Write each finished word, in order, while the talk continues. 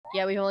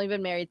Yeah, we've only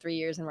been married 3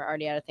 years and we're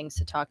already out of things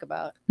to talk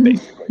about.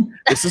 Basically,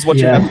 this is what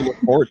you have to look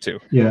forward to.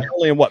 Yeah. You're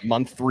only in what,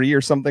 month 3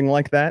 or something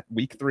like that?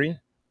 Week 3?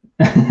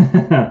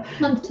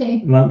 Month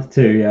 2. Month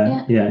 2,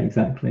 yeah,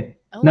 exactly.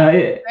 Oh, No,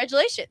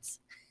 congratulations.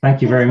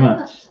 Thank you very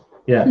Thanks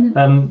very much.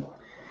 Yeah.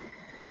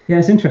 Yeah,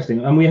 it's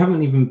interesting. And we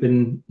haven't even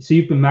been, so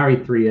you've been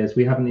married 3 years.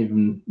 We haven't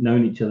even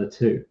known each other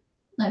 2.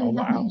 No, we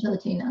have known each other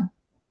 2 now.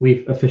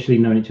 We've officially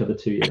known each other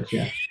 2 years,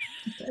 yeah.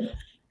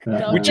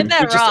 Don't get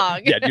that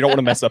wrong. Yeah, you don't want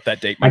to mess up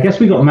that date. I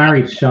guess we got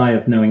married shy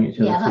of knowing each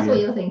other. Yeah, that's 2 what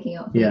years. you're thinking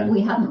of. Yeah. We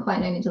hadn't quite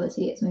known each other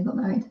 2 years when we got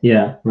married.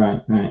 Yeah,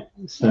 right.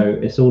 So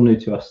it's all new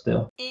to us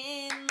still.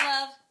 In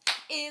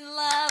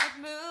love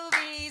with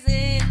movies,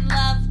 in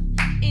love,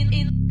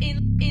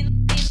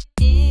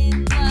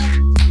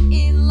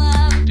 in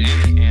love,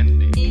 Danny and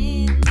Nick.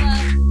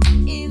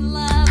 in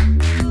love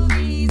with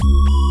movies.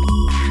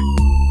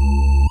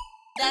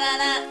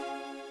 Da-da-da.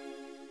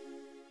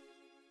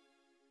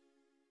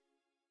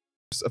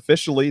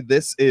 Officially,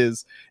 this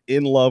is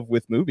In Love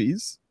with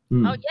Movies.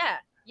 Oh yeah.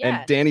 Yeah.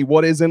 And Danny,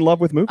 what is In Love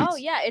with Movies? Oh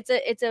yeah, it's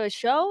a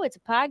show, it's a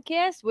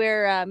podcast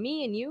where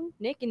me and you,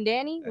 Nick and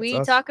Danny, That's we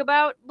us. talk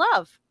about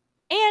love.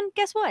 And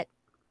guess what?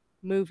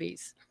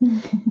 Movies.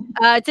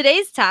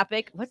 Today's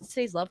topic, what's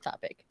today's love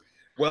topic?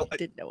 Well, I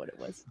didn't know what it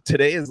was.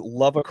 today is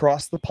Love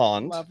Across the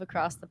Pond. Love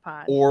across the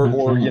pond. Or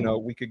Okay. you know,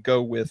 we could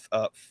go with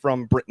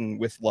From Britain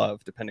with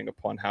Love, depending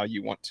upon how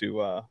you want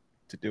to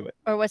do it.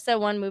 Or what's that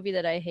one movie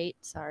that I hate?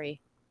 Sorry.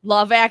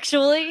 Love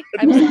Actually.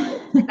 I'm sorry.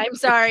 I'm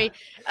sorry.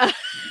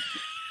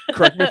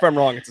 Correct me if I'm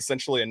wrong. It's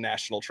essentially a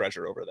national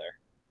treasure over there.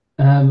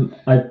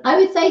 I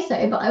would say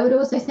so, but I would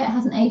also say it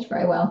hasn't aged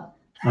very well.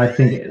 I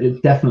think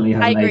it definitely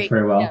hasn't agree. aged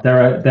very well. Yeah.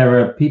 There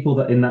are people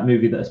that in that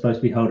movie that are supposed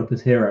to be held up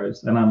as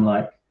heroes, and I'm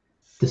like,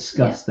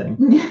 disgusting.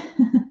 Yeah,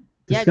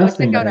 go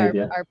Disgusting check out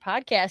behavior. our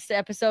podcast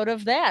episode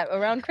of that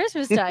around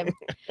Christmas time.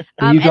 You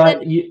and guys,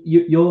 then-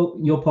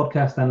 your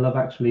podcast and Love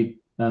Actually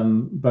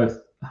both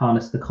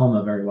harness the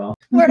comma very well.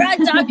 We're not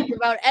talking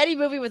about any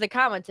movie with a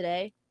comma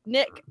today.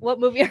 Nick, what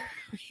movie are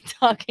we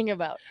talking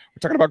about? We're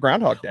talking about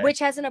Groundhog Day. Which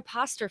has an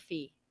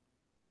apostrophe,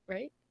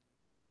 right?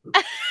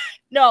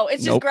 No,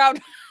 it's just Nope.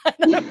 Groundhog.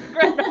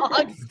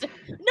 Groundhogs.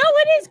 No,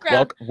 it is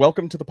Groundhog.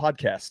 Welcome to the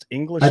podcast,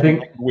 English I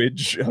think-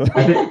 language. I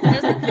think,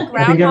 Doesn't the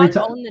I think groundhog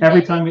own the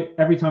every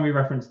day? time we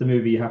reference the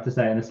movie, you have to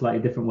say it in a slightly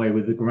different way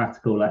with the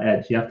grammatical like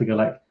edge. You have to go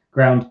like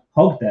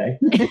Groundhog Day.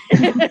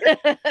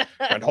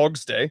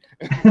 Groundhog's Day.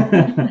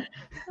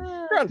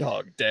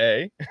 Groundhog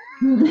Day.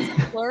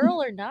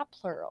 Plural or not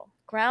plural?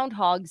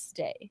 Groundhog's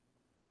Day.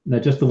 No,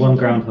 just the one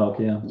groundhog.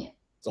 Yeah.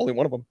 It's only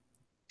one of them.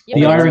 Yeah,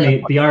 The but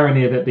it's-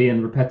 irony of it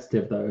being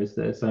repetitive though is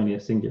that it's only a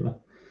singular.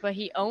 But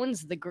he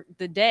owns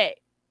the day.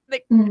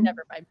 Like, Mm.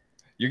 never mind.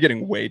 You're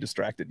getting way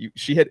distracted.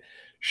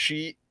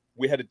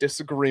 We had a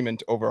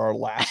disagreement over our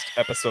last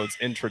episode's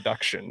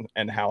introduction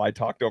and how I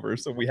talked over her.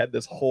 So we had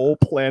this whole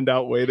planned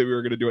out way that we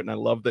were going to do it. And I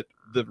love that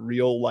the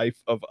real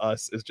life of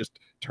us is just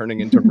turning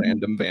into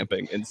random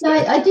vamping No,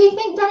 instead. I do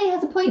think Danny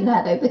has a point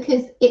there though,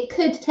 because it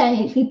could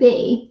technically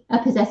be a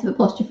possessive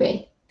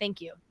apostrophe.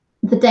 Thank you.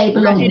 The day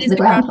belonging It to is the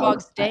the groundhog.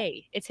 Groundhog's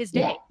Day. It's his day,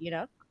 Yeah. you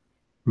know?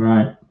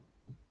 Right. All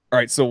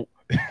right. So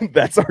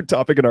that's our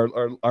topic in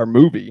our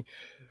movie.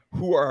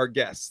 Who are our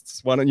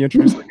guests? Why don't you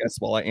introduce our guests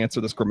while I answer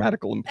this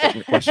grammatical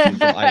important question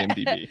from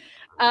IMDb?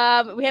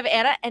 We have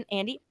Anna and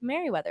Andy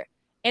Merriweather.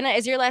 Anna,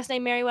 is your last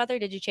name Merriweather?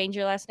 Did you change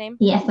your last name?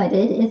 Yes, I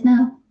did. It is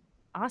now.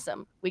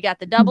 Awesome. We got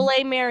the double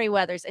A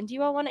Merriweathers. And do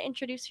you all want to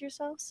introduce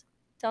yourselves?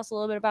 Tell us a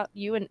little bit about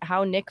you and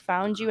how Nick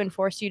found you and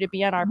forced you to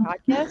be on our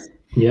podcast.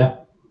 Yeah.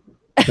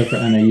 Go for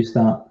it, Anna, you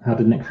start. How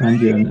did Nick find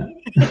you? And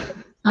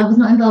I was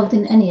not involved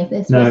in any of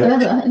this No.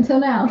 whatsoever until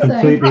now. So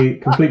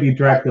completely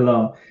dragged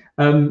along.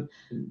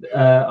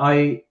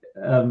 I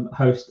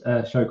host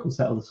a show called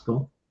Settle the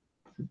Score,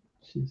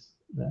 which is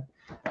there,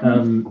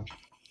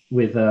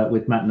 with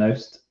Matt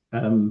Nost,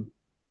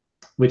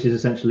 which is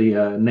essentially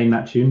Name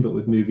That Tune, but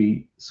with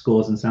movie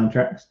scores and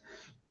soundtracks.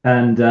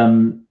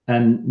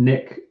 And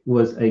Nick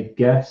was a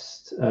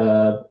guest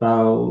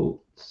about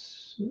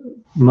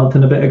a month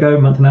and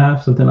a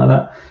half, something like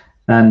that.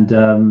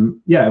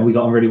 And yeah, we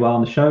got on really well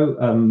on the show,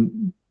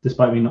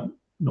 despite me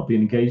not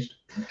being engaged.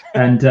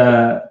 And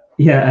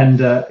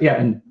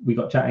and we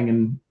got chatting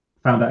and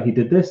found out he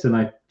did this, and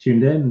I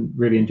tuned in,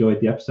 really enjoyed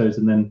the episodes,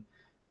 and then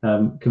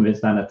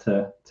convinced Anna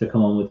to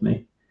come on with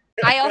me.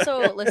 I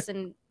also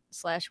listen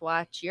 /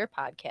 watch your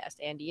podcast,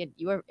 Andy, and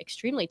you are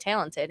extremely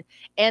talented.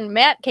 And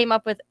Matt came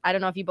up with, I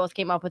don't know if you both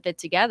came up with it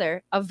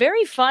together, a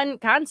very fun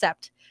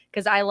concept,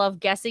 because I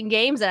love guessing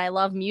games and I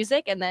love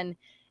music. And then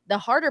the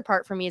harder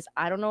part for me is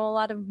I don't know a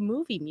lot of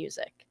movie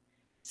music.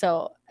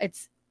 So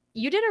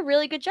you did a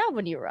really good job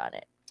when you were on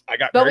it.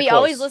 But we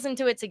always listen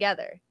to it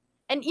together.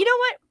 And you know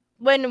what?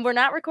 When we're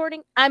not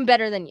recording, I'm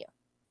better than you.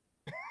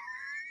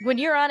 When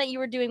you're on it, you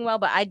were doing well,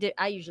 but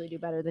I usually do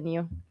better than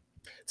you.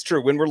 It's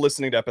true. When we're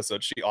listening to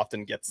episodes, she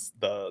often gets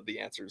the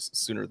answers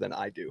sooner than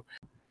I do.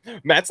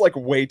 Matt's like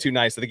way too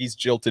nice. I think he's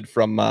jilted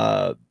from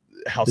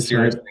how The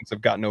serious Schmo- things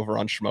have gotten over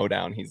on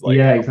Schmodown. He's like,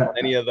 Yeah, I don't want exactly.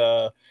 any of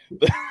the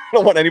I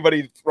don't want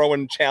anybody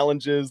throwing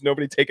challenges,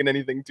 nobody taking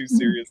anything too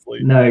seriously.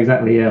 No,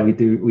 exactly. Yeah, we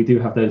do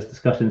have those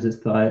discussions.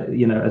 It's like,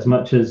 you know, as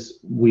much as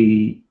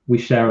we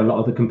share a lot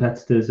of the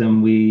competitors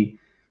and we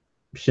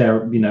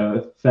share, you know,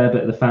 a fair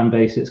bit of the fan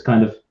base, it's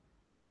kind of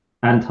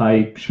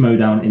anti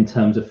Schmodown in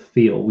terms of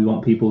feel. We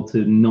want people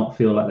to not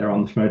feel like they're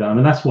on the Schmodown,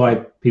 and that's why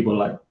people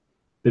like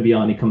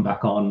Viviani come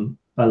back on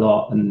a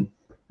lot, and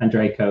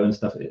Draco and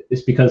stuff.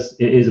 It's because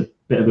it is a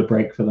bit of a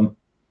break for them.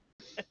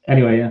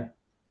 Anyway, yeah.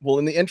 Well,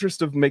 in the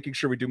interest of making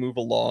sure we do move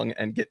along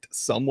and get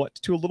somewhat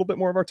to a little bit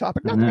more of our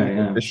topic, not that we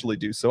officially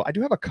do so, I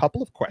do have a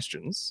couple of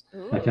questions.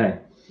 Ooh. Okay.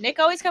 Nick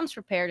always comes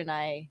prepared, and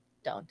I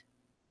don't.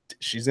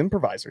 She's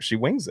improviser. She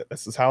wings it.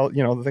 This is how,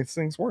 you know, these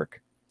things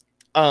work.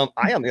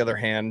 I, on the other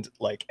hand,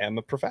 like am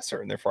a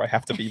professor, and therefore I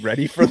have to be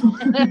ready for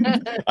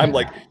I'm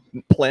like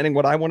planning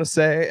what I want to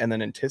say and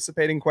then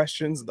anticipating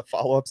questions and the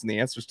follow-ups and the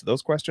answers to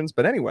those questions.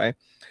 But anyway,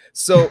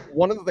 so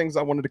one of the things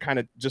I wanted to kind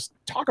of just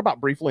talk about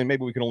briefly, and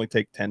maybe we can only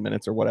take 10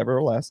 minutes or whatever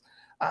or less.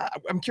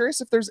 I'm curious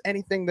if there's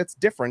anything that's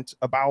different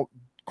about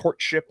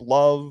courtship,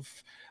 love,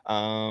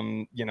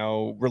 you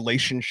know,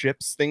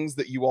 relationships, things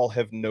that you all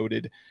have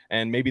noted.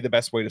 And maybe the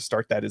best way to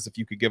start that is if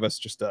you could give us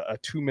just a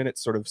 2-minute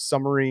sort of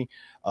summary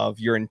of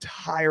your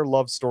entire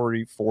love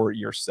story for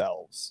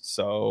yourselves.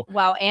 So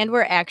Wow, and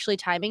we're actually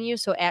timing you,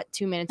 so at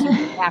 2 minutes you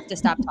have to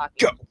stop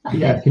talking. Go.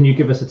 Yeah, can you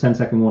give us a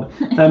 10-second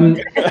warning?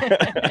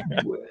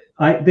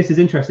 This is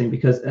interesting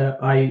because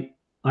I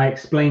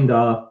explained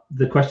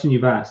the question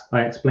you've asked.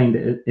 I explained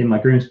it in my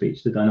groom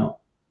speech, did I not?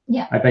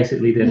 Yeah. I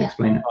basically did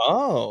explain it.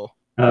 Oh.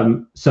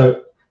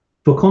 So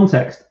for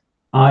context,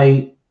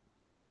 I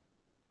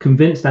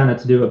convinced Anna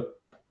to do a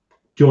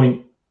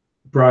joint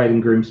bride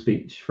and groom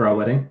speech for our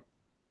wedding,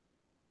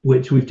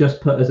 which we've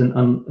just put as an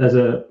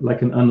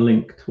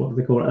unlinked, what do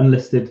they call it,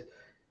 unlisted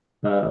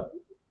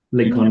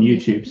link on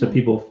YouTube, so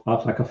people,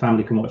 like a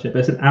family, can watch it. But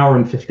it's 1 hour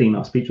and 15.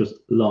 Our speech was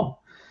long.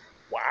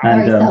 Wow.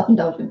 And, Very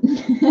self-indulgent.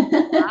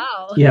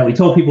 Wow. Yeah, we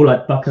told people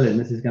like, buckle in,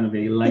 this is going to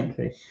be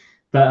lengthy.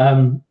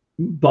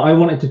 But I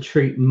wanted to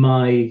treat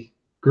my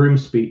groom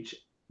speech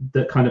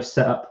that kind of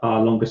set up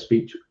our longer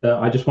speech.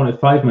 I just wanted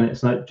 5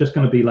 minutes, and it's just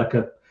going to be like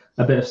a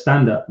bit of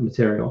stand-up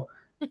material.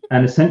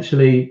 And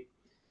essentially,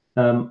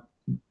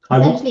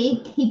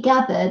 he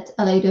gathered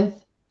a load of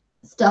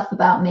stuff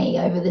about me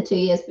over the 2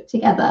 years put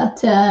together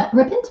to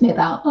rip into me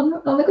about on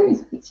the groom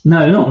speech.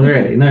 No, not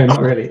really. No, not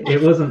really.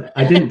 It wasn't.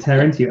 I didn't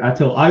tear into you at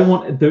all. I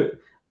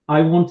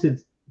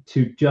wanted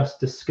to just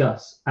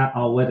discuss at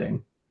our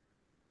wedding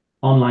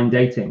online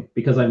dating,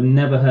 because I've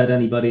never heard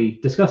anybody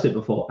discuss it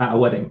before at a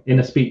wedding in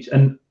a speech.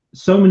 And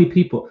so many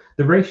people,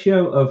 the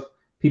ratio of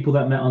people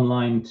that met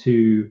online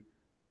to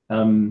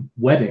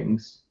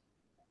weddings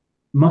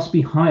must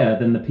be higher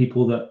than the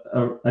people that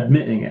are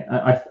admitting it.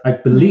 I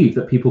believe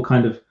that people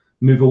kind of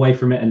move away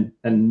from it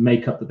and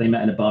make up that they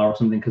met in a bar or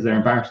something because they're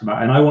embarrassed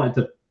about it. And I wanted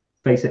to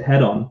face it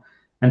head on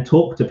and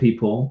talk to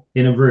people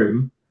in a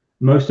room,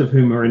 most of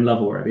whom are in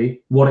love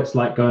already, what it's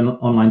like going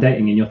online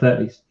dating in your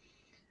 30s.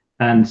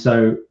 And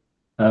so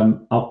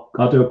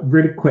I'll do a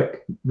really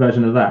quick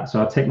version of that. So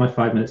I'll take my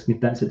 5 minutes and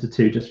condense it to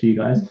 2 just for you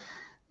guys.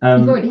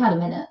 You've already had a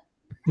minute.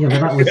 Yeah, but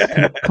that was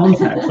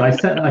context.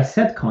 I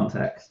said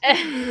context.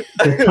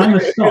 The timer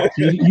stopped.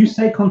 You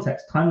say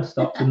context, timer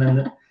stops, and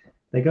then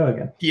they go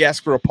again. He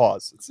asked for a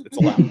pause. It's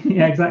allowed.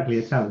 Yeah, exactly,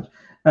 a challenge.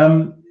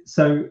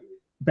 So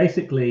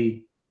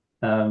basically,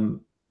 Anna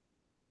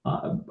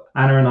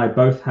and I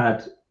both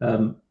had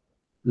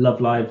love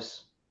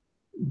lives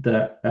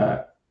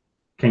that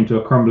came to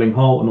a crumbling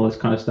halt and all this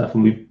kind of stuff,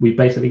 and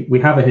we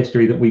have a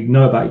history that we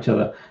know about each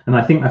other. And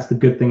I think that's the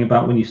good thing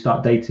about when you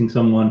start dating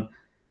someone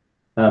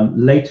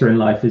later in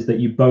life, is that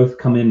you both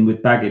come in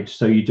with baggage,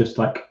 so you just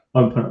like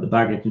open up the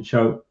baggage and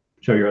show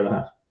your other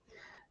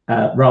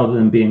half, rather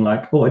than being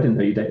like, oh, I didn't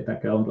know you dated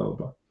that girl, and blah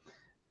blah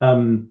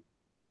blah.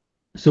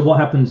 So what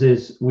happens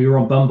is, we were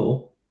on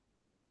Bumble,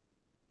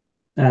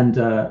 and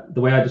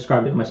the way I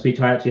described it in my speech,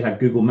 I actually had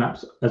Google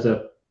Maps as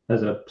a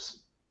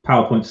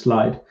PowerPoint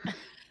slide.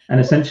 And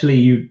essentially,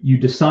 you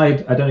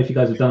decide. I don't know if you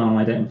guys have done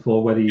online dating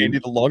before. Whether you, Andy,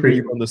 the longer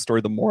you run the story,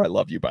 the more I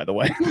love you. By the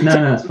way.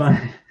 No, it's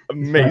fine.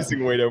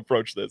 Amazing way to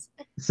approach this.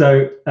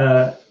 So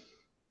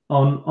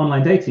on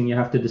online dating, you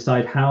have to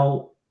decide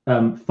how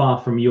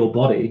far from your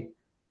body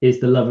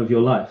is the love of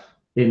your life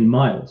in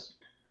miles.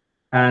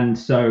 And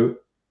so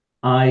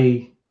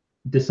I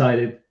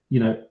decided,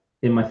 in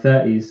my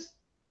 30s,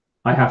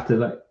 I have to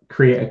like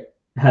create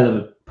a hell of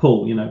a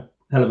pool,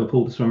 hell of a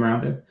pool to swim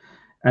around in.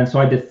 And so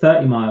I did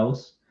 30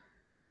 miles.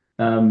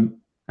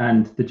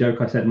 And the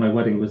joke I said in my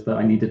wedding was that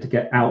I needed to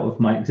get out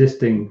of my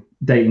existing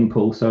dating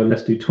pool. So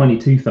let's do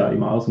 22 30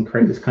 miles and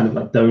create this kind of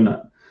like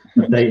donut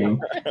of dating.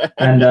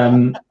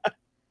 And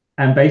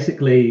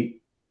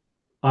basically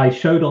I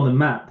showed on the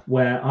map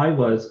where I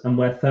was and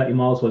where 30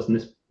 miles was in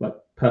this like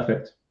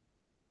perfect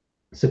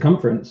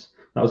circumference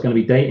that I was going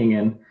to be dating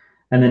in.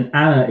 And then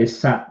Anna is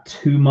sat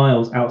 2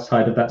 miles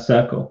outside of that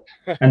circle.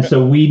 And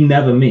so we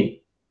never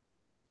meet.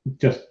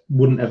 Just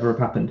wouldn't ever have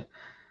happened.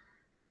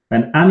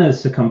 And Anna's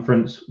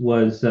circumference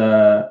was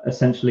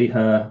essentially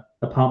her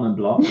apartment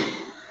block.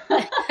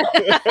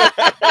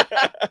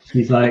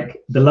 She's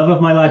like, the love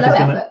of my life is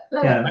gonna,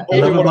 yeah, the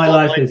love of my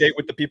life is date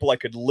with the people I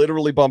could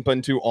literally bump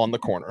into on the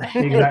corner.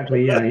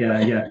 exactly,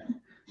 yeah.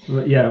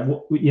 But yeah,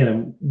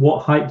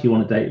 what height do you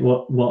want to date?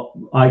 What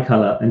eye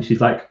color? And she's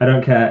like, I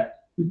don't care.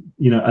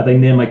 Are they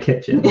near my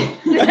kitchen?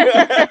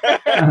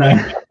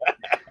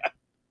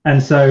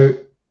 And so,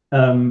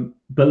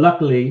 but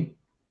luckily,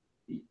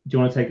 do you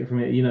want to take it from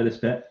here? You know this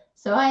bit.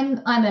 So I'm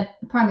a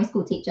primary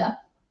school teacher,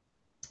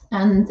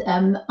 and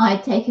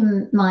I'd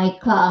taken my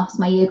class,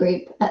 my year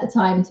group at the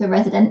time, to a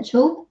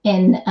residential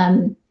in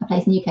a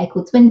place in the UK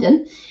called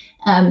Swindon,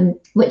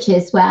 which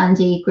is where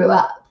Andy grew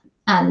up.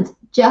 And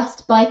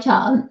just by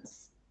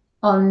chance,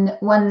 on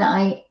one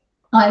night,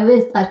 I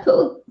put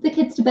all the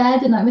kids to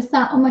bed, and I was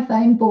sat on my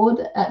phone, bored.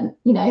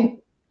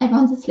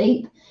 Everyone's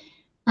asleep,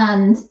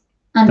 and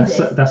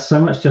that's so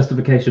much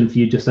justification for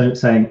you just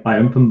saying I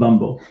open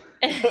Bumble.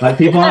 Like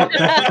people aren't.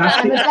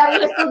 I'm a very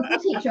responsible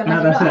teacher, and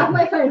I did not have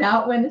my phone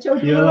out when the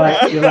children were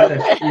awake. You're like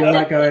this.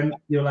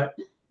 You're like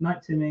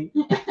night Timmy.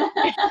 I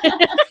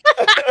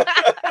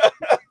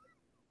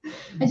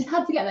just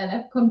had to get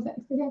that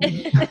context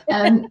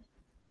again.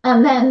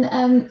 And then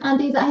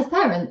Andy's at his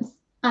parents',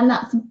 and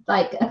that's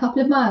like a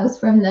couple of miles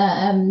from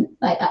the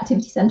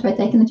activity centre I'd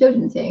taken the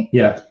children to.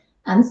 Yeah.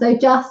 And so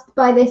just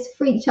by this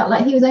freak chance,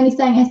 like he was only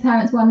staying at his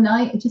parents one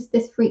night, just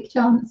this freak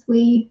chance,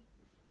 we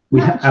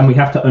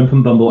have to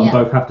open Bumble and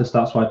both have to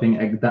start swiping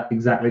at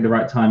exactly the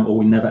right time, or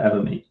we never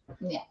ever meet.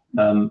 Yeah.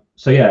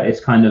 So yeah, it's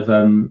kind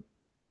of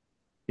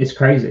it's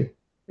crazy.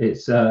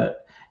 It's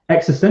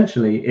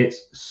existentially,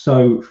 it's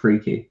so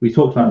freaky. We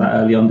talked about that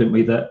early on, didn't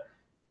we? That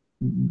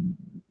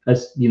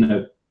as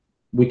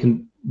we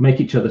can make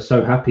each other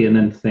so happy and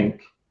then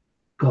think,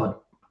 God,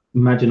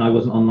 imagine I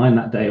wasn't online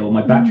that day, or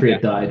my battery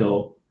had died,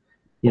 or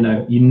you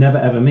never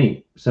ever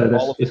meet.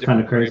 So it's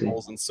kind of crazy.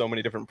 And so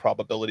many different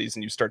probabilities,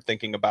 and you start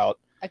thinking about.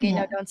 Okay,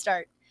 no, don't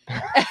start.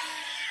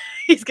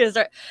 He's gonna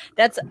start.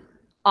 That's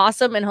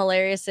awesome and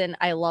hilarious, and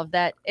I love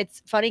that.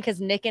 It's funny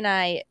because Nick and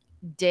I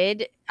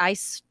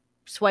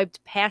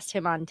swiped past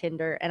him on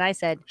Tinder, and I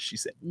said, she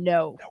said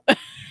no.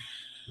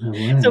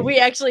 No. So we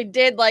actually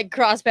did like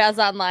cross paths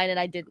online,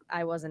 and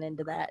I wasn't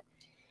into that.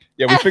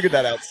 Yeah, we figured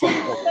that out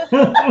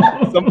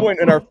some point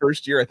in our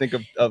first year, I think,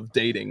 of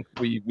dating.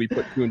 We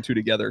put 2 and 2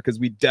 together because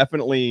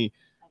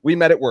we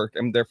met at work,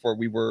 and therefore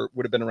we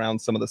would have been around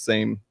some of the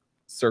same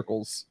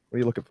circles. What are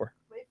you looking for?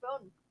 My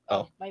phone.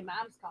 Oh, my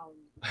mom's calling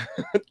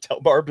me. Tell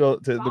Barb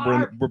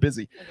we're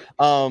busy.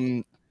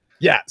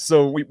 Yeah,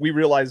 so we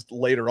realized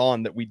later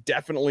on that we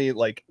definitely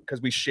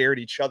because we shared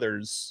each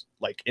other's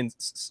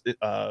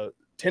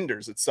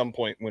Tinders at some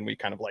point when we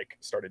kind of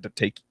started to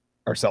take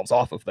ourselves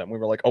off of them. We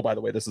were like, oh, by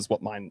the way, this is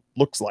what mine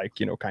looks like,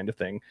 kind of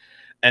thing.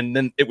 And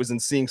then it was in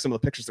seeing some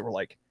of the pictures that were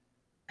like,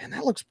 man,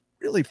 that looks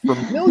really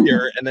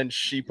familiar. And then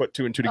she put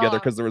 2 and 2 together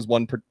because there was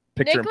one picture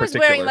Nick in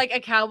particular. was wearing like a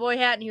cowboy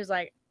hat, and he was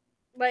like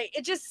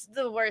it's just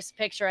the worst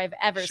picture I've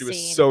ever seen. She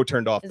was so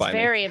turned off by me. It's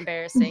very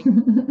embarrassing.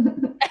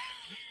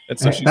 And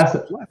so she's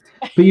left.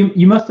 But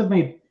you must have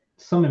made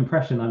some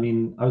impression. I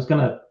mean, I was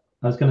gonna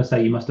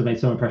say you must have made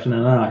some impression,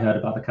 and then I heard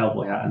about the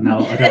cowboy hat, and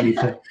now I don't need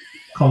to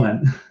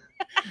comment.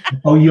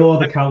 Oh, you're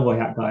the cowboy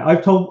hat guy.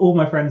 I've told all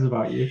my friends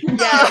about you.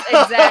 Yeah,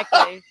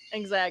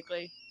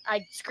 exactly.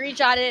 I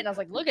screenshot it, and I was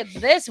like, look at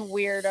this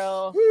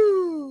weirdo.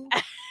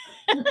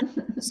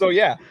 So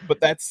yeah, but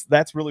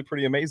that's really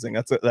pretty amazing.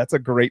 That's a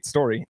great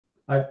story.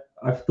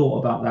 I've thought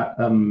about that.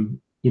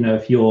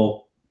 If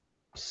you're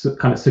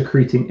kind of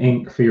secreting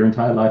ink for your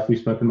entire life, we've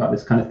spoken about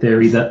this kind of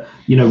theory that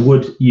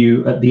would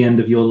you at the end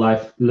of your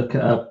life look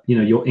at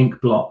your ink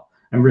blot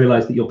and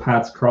realize that your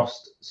paths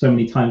crossed so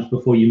many times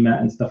before you met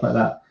and stuff like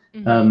that.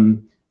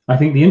 Mm-hmm. I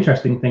think the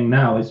interesting thing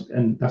now is,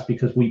 and that's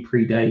because we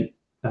predate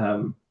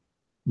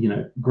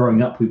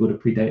growing up, we would have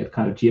predated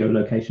kind of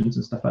geolocations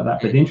and stuff like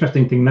that. But the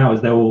interesting thing now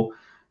is there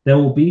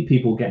will be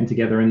people getting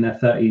together in their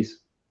 30s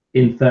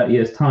in 30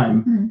 years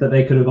time that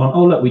they could have gone,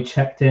 oh look, we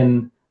checked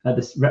in at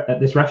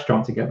this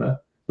restaurant together,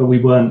 but we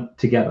weren't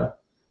together,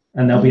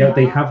 and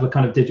they have the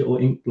kind of digital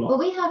ink blot. Well,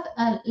 we have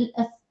a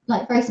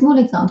very small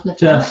example of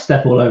just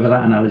step all over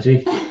that analogy.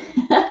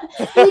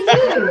 We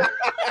do.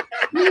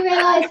 We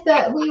realised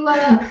that we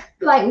were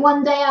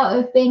one day out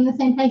of being in the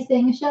same place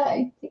doing a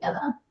show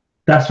together.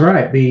 That's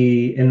right.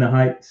 In the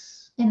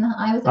Heights.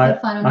 I was at the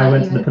final night. I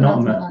went to the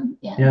penultimate.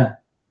 Yeah,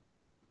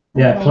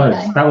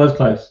 close. That was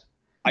close.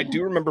 I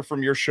do remember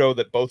from your show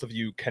that both of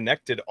you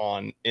connected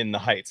on In the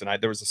Heights, and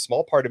there was a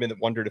small part of me that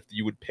wondered if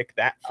you would pick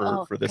that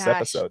for this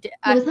episode.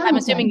 I'm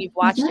assuming you've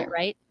watched it,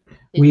 right?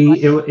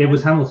 It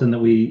was Hamilton that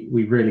we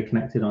really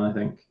connected on. I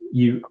think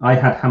I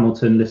had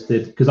Hamilton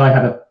listed because I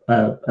had at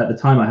the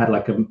time I had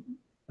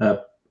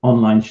a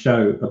online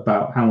show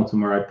about Hamilton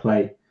where I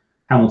play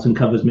Hamilton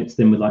covers mixed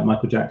in with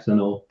Michael Jackson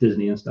or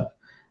Disney and stuff,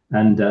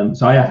 and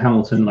so I had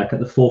Hamilton at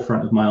the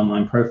forefront of my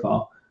online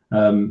profile.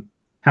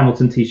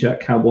 Hamilton t-shirt,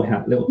 cowboy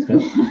hat, little tip.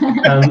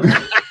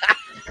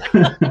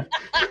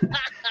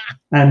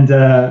 And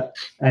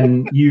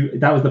and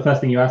that was the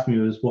first thing you asked me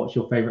was what's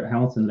your favorite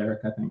Hamilton lyric,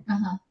 I think.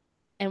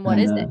 And what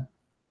is it?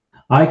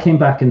 I came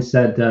back and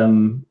said,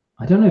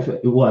 I don't know if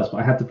it was, but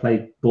I had to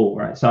play ball,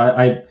 right? So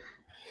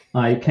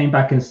I came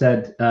back and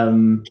said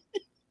that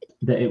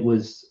it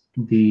was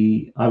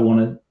I want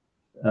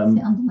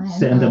to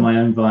sit under my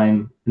own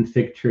vine and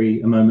fig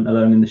tree, a moment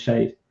alone in the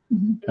shade.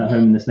 At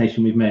home in this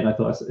nation we've made. I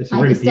thought it's a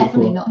really beautiful.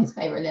 Definitely not his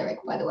favorite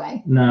lyric, by the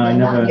way. No, I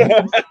never.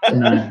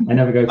 No, I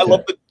never go. I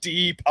love the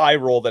deep eye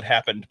roll that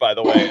happened. By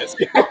the way.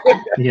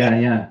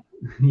 Yeah.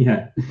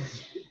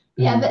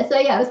 But so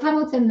it was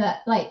Hamilton that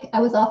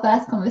it was our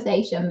first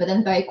conversation, but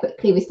then very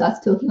quickly we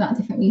started talking about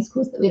different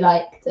musicals that we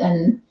liked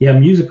and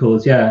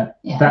musicals.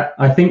 That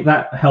I think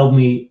that held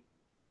me.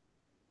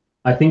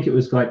 I think it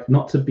was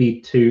not to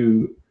be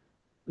too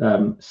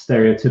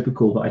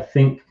stereotypical, but I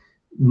think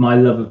my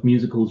love of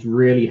musicals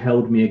really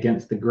held me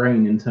against the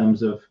grain in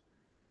terms of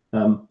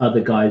other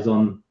guys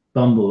on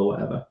Bumble or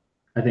whatever.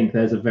 I think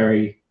there's a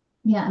very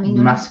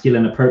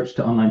masculine approach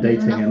to online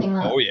dating. And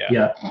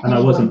I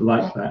wasn't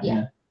like that.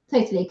 Yeah,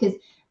 totally. Because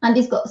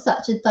Andy's got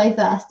such a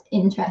diverse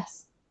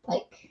interest.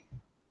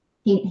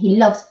 He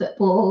loves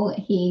football.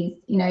 He's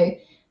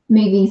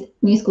movies,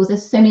 musicals.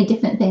 There's so many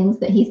different things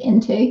that he's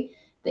into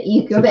that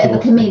you're a bit of a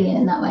chameleon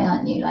in that way,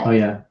 aren't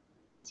you?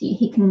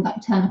 He can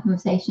turn a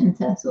conversation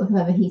to sort of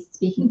whoever he's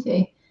speaking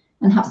to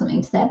and have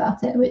something to say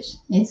about it, which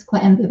is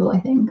quite enviable, I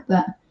think.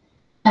 But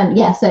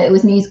so it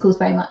was musicals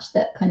very much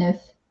that kind of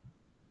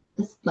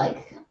just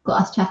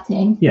got us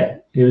chatting. Yeah,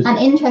 it was. And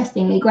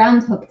interestingly,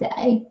 Groundhog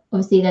Day,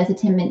 obviously there's a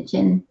Tim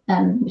Minchin,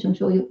 which I'm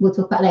sure we'll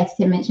talk about later.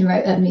 Tim Minchin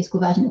wrote a musical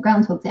version of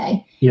Groundhog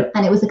Day. Yeah.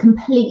 And it was a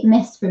complete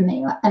miss from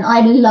me. And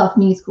I love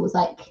musicals,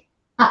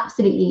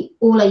 absolutely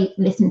all I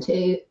listen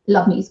to,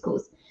 love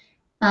musicals.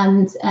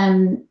 And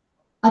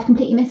I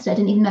completely missed it. I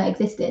didn't even know it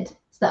existed.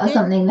 So that was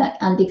something that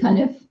Andy kind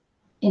of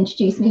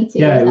introduced me to.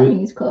 Yeah, that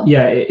musical.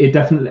 Yeah, it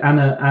definitely.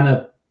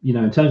 Anna,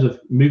 in terms of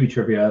movie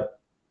trivia,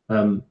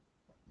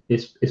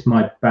 it's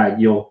my bag.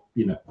 You're,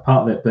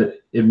 part of it. But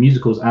in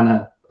musicals,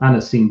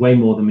 Anna's seen way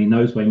more than me,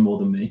 knows way more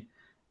than me.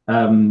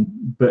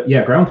 But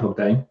yeah, Groundhog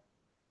Day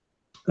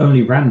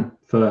only ran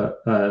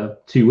for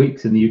 2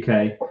 weeks in the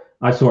UK.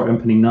 I saw it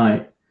opening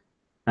night,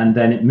 and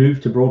then it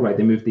moved to Broadway.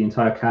 They moved the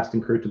entire cast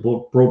and crew to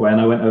Broadway,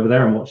 and I went over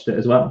there and watched it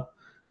as well.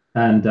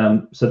 And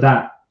so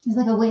that it's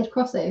a weird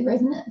crossover,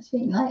 isn't it,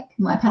 between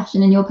my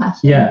passion and your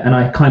passion? Yeah, and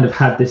I kind of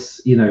had this,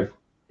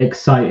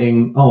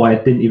 exciting. Oh, I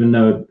didn't even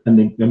know a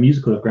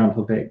musical of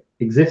Groundhog Day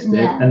existed.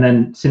 Yeah. And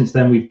then since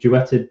then, we've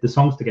duetted the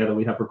songs together.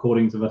 We have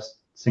recordings of us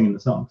singing the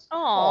songs.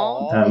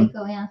 Oh,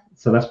 cool, yeah.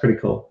 So that's pretty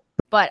cool.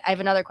 But I have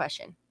another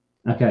question.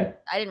 Okay.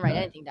 I didn't write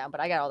anything down,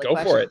 but I got all the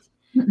questions.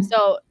 Go for it.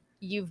 So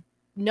you've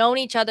known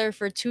each other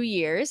for 2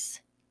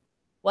 years.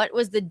 What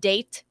was the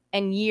date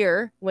and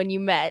year when you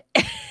met?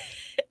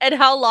 And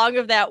how long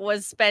of that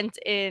was spent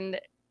in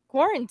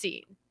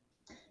quarantine?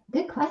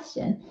 Good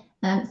question.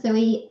 So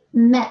we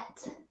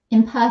met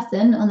in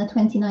person on the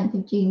 29th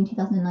of June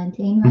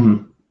 2019, right?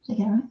 Mm-hmm. Did I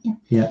get it right?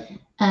 Yeah.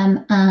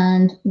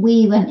 And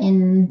we went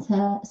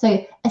into,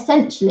 so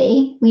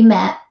essentially we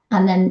met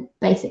and then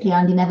basically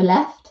Andy never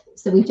left.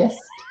 So we just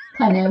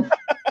kind of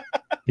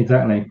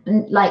exactly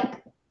that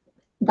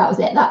was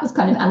it. That was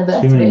kind of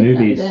anniversary. Too many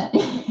movies.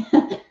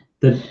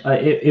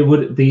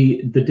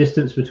 The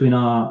distance between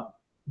our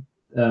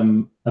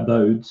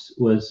abodes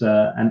was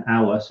an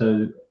hour,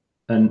 so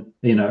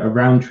a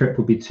round trip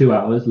would be 2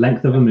 hours.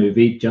 Length of a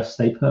movie, just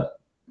stay put.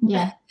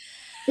 Yeah,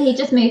 so he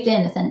just moved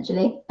in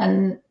essentially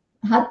and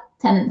had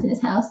tenants in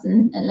his house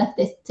and left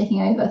this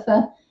ticking over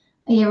for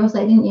a year or so,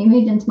 didn't you?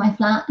 Moved into my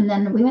flat and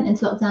then we went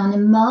into lockdown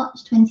in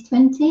March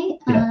 2020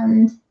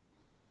 and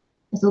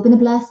it's all been a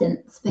blur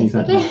since,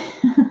 basically.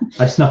 Exactly.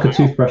 I snuck a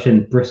toothbrush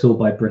in bristle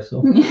by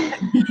bristle.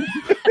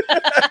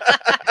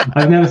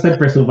 I've never said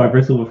bristle by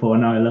bristle before,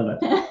 and now I love it.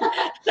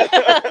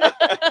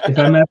 If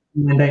I'm ever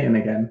dating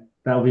again,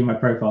 that'll be my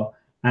profile.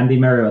 Andy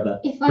Merriweather.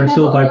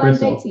 Bristle by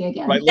bristle.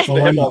 Again. Right, listen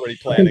to him already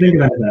planning. Think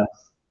about that.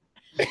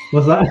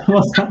 What's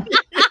that?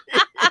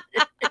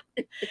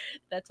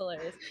 That's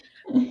hilarious.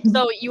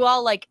 So you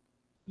all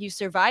you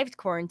survived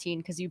quarantine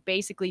because you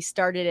basically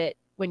started it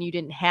when you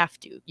didn't have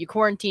to. You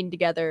quarantined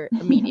together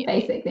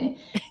immediately. Basically.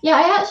 Yeah,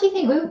 I actually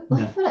think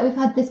I feel like we've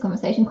had this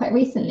conversation quite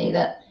recently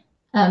that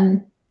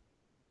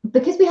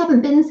because we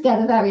haven't been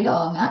together very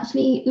long,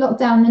 actually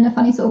lockdown in a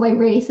funny sort of way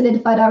really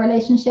solidified our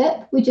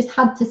relationship. We just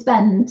had to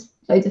spend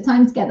loads of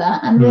time together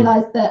and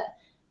realized that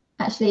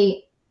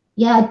actually,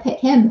 I'd pick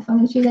him if I'm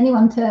going to choose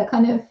anyone to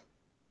kind of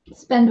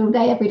spend all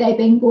day, every day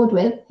being bored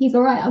with. He's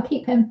all right. I'll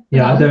keep him.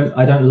 Yeah,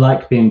 I don't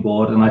like being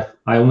bored, and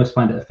I almost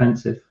find it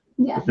offensive.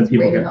 Yeah, he's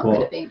really not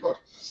good at being bored.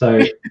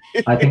 So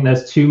I think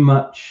there's too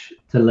much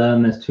to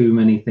learn. There's too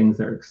many things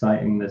that are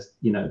exciting. There's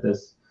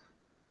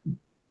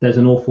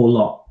an awful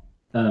lot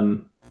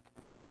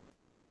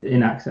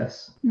in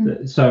access.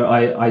 So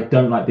I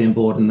don't like being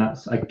bored, and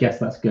I guess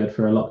that's good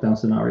for a lockdown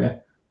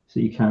scenario. So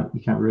you can't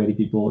really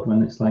be bored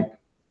when it's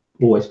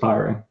always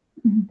firing.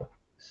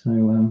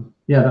 So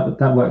yeah,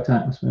 that worked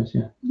out, I suppose.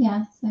 Yeah.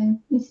 Yeah. So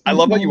I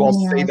love how you all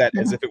say that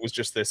as if it was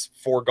just this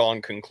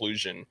foregone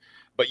conclusion,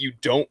 but you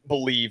don't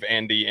believe,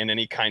 Andy, in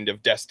any kind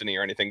of destiny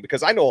or anything,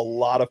 because I know a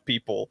lot of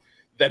people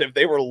that if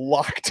they were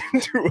locked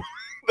into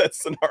that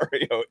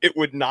scenario, it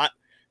would not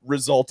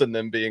result in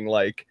them being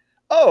like,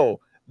 oh,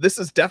 this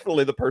is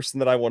definitely the person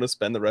that I want to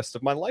spend the rest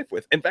of my life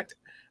with. In fact,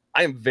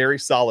 I am very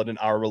solid in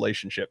our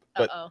relationship,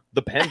 but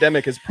the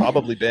pandemic has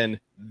probably been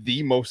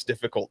the most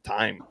difficult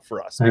time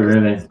for us. Oh,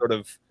 really? Sort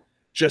of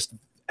just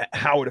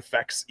how it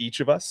affects each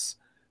of us.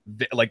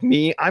 Like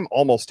me, I'm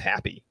almost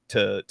happy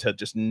to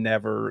just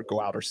never go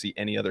out or see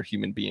any other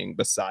human being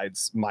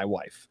besides my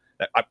wife.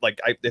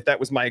 If that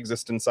was my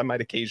existence, I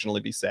might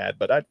occasionally be sad,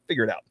 but I'd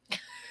figure it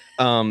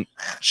out.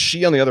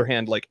 She, on the other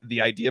hand, like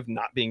the idea of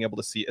not being able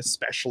to see,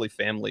 especially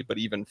family, but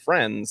even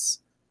friends.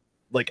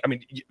 Like, I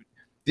mean,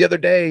 the other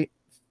day,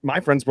 my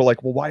friends were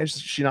like, well, why is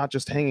she not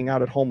just hanging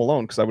out at home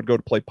alone? Because I would go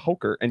to play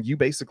poker, and you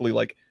basically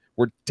like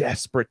were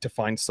desperate to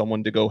find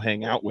someone to go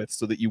hang out with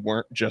so that you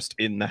weren't just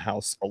in the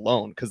house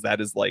alone, because that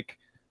is like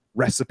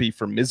recipe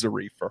for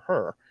misery for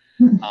her.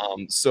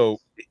 So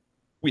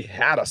we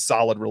had a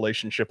solid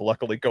relationship,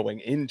 luckily, going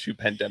into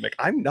pandemic.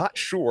 I'm not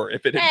sure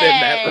if it had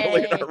been that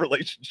early in our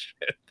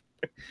relationship.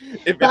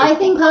 But I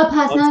think our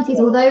personalities,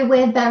 although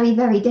we're very,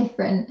 very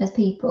different as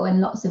people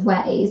in lots of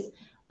ways,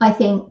 I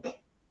think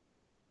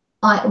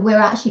we're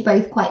actually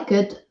both quite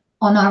good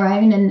on our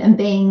own and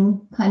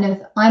being kind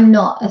of, I'm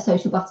not a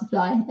social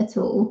butterfly at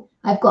all.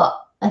 I've got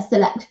a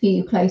select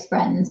few close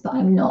friends, but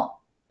I've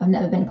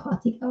never been a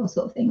party girl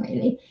sort of thing,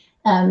 really.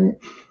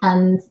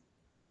 And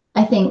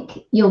I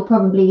think you're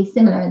probably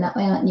similar in that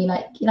way, aren't you?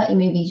 Like, you like your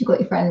movies, you've got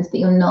your friends, but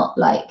you're not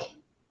like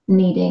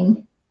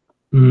needing.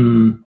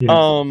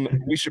 Yeah.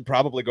 We should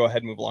probably go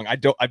ahead and move along.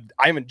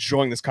 I'm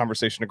enjoying this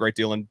conversation a great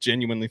deal and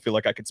genuinely feel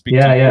like I could speak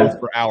to you both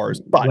for hours.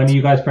 But when are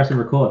you guys pressing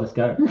record? Let's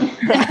go.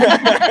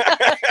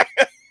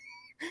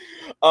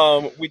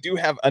 We do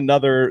have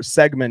another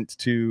segment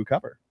to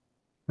cover.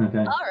 Okay.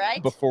 All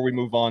right. Before we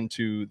move on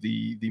to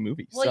the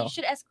movie. Well, you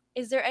should ask,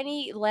 is there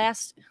any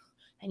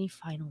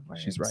final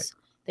words She's right.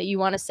 that you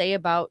want to say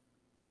about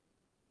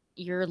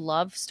your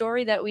love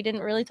story that we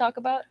didn't really talk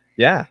about?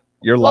 Yeah.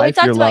 Your life,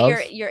 we your talked love.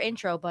 about your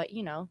intro, but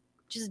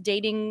just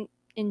dating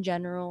in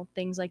general,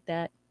 things like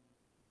that.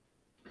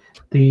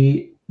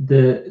 The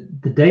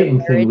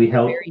dating thing we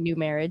help. Very new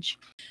marriage.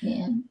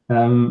 Yeah.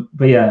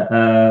 But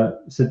yeah.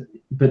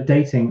 But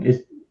dating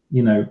is,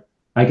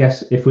 I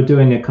guess if we're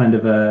doing a kind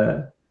of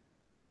a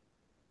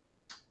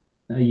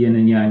yin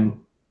and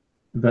yang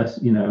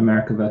versus,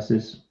 America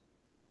versus.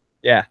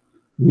 Yeah.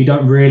 We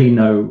don't really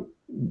know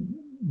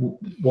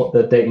what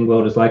the dating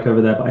world is like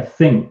over there, but I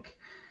think,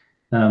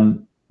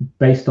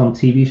 based on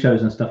TV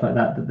shows and stuff like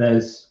that,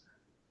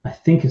 I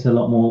think it's a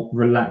lot more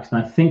relaxed,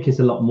 and I think it's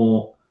a lot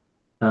more,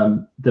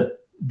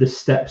 the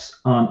steps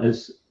aren't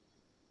as,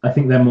 I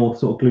think they're more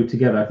sort of glued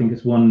together. I think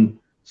it's one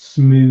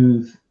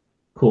smooth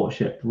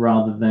courtship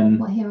rather than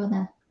What, here or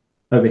there?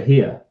 Over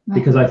here, right.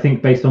 Because I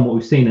think based on what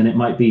we've seen, and it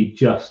might be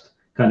just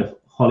kind of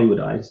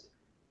Hollywoodized,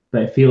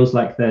 but it feels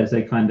like there's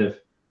a kind of,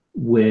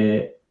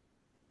 we're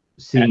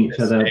seeing each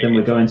other, then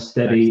we're going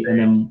steady,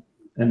 and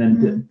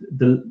then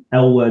the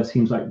L word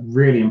seems like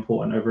really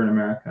important over in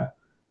America,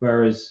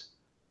 whereas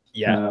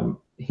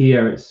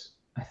here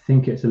I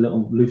think it's a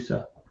little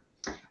looser.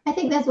 I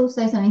think there's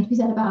also something to be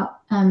said about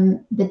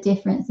the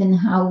difference in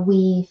how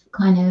we've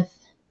kind of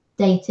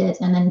dated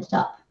and ended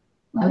up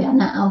where we are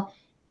now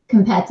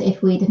compared to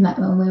if we'd have met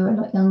when we were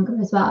a lot younger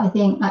as well. I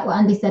think, like what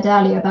Andy said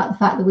earlier about the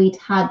fact that we'd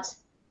had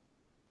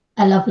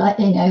a love, like,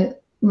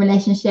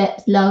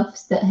 relationships,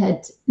 loves that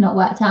had not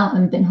worked out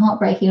and been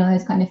heartbreaking, all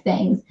those kind of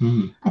things.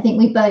 I think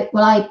we both,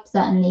 I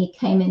certainly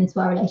came into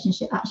our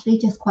relationship actually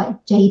just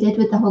quite jaded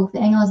with the whole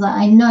thing. I was like,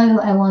 I know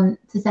I want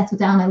to settle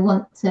down, I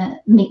want to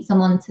meet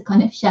someone to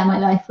kind of share my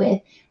life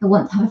with, I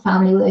want to have a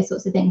family, all those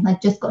sorts of things. And I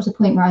just got to the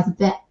point where I was a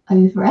bit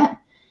over it.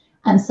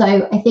 And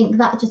so I think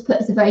that just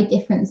puts a very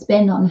different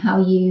spin on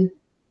how you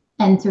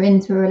enter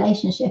into a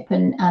relationship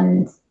and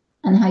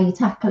how you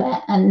tackle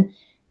it. And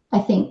I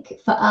think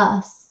for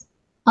us,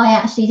 I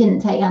actually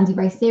didn't take Andy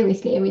very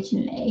seriously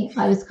originally.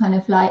 I was kind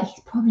of like,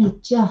 he's probably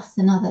just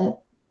another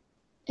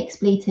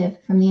expletive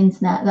from the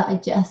internet that I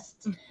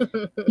just,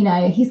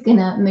 he's going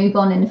to move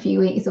on in a few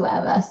weeks or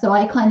whatever. So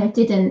I kind of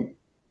didn't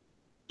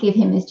give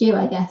him his due,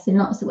 I guess, in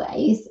lots of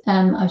ways.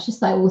 I was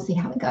just like, we'll see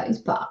how it goes.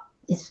 But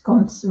it's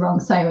gone wrong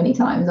so many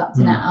times up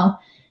to now.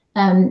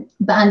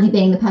 But Andy,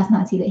 being the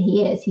personality that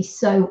he is, he's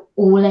so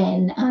all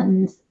in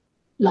and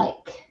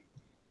like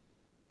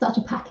such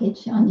a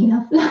package, aren't you,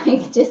 love?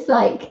 Like, just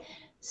like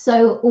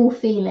so all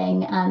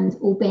feeling and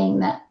all being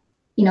that,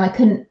 I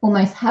couldn't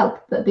almost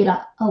help but be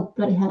like, oh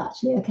bloody hell,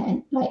 actually,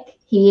 okay, like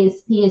he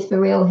is for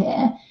real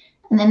here.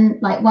 And then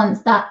like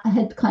once that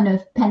had kind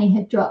of penny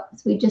had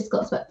dropped, we just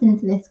got swept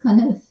into this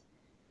kind of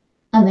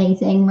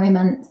amazing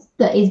romance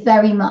that is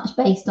very much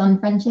based on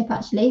friendship.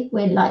 Actually,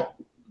 we're like,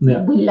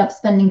 we love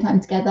spending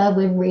time together,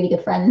 we're really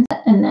good friends.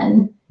 And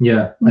then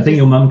I think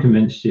your mum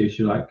convinced you.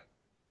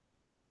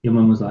 Your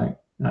mum was like,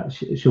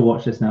 she'll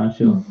watch this now and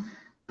she'll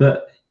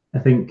But I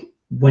think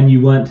when you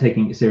weren't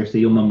taking it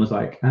seriously, your mum was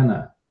like,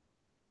 Anna,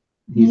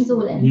 He's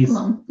all in. He's Come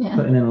on. Yeah.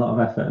 putting in a lot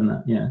of effort in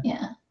that. Yeah.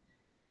 Yeah.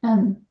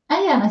 And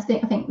I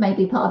think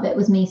maybe part of it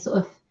was me sort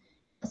of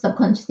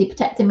subconsciously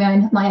protecting my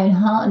own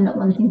heart and not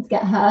wanting to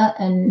get hurt.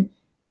 And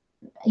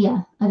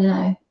yeah, I don't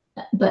know.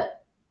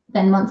 But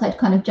then once I'd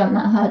kind of jumped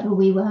that hurdle,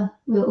 we were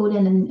all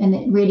in, and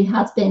it really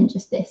has been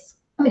just this.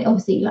 I mean,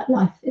 obviously, like,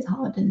 life is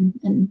hard and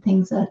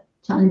things are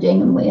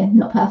challenging, and we're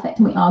not perfect,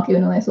 and we argue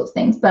and all those sorts of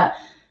things. But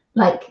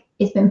like,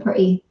 it's been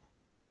pretty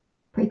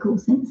cool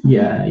since.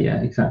 Yeah,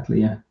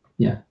 exactly.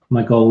 Yeah.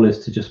 My goal is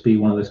to just be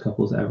one of those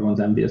couples that everyone's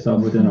envious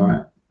of. We're doing all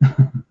right.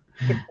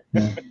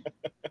 Yeah.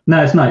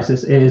 No, it's nice.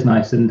 It is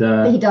nice, and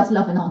but he does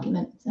love an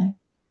argument, so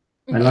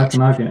I like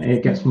an argument.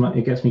 It gets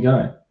me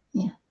going.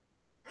 Yeah,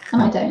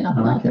 and I don't love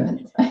an like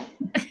argument. So. I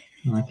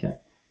like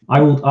it.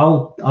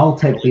 I'll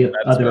take the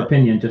That as other well.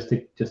 opinion just to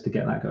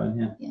get that going.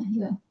 Yeah. Yeah, you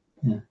will.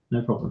 Yeah,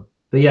 no problem.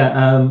 But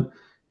yeah,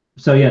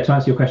 so yeah, to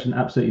answer your question,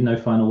 absolutely no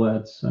final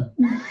words. So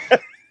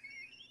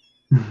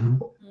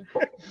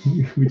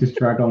we just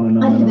drag on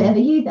and I on did a and bit of on.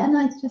 a you then.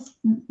 I just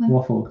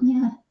Waffled.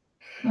 Yeah.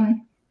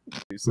 Sorry.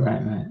 Right. We're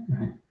gonna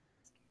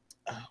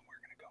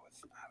go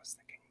with. I was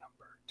thinking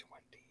number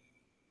 20.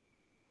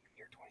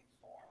 You're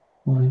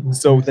 24.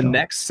 What's So next the up?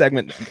 next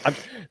segment,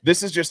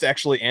 this is just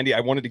actually, Andy, I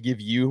wanted to give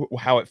you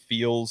how it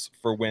feels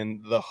for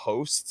when the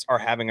hosts are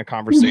having a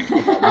conversation.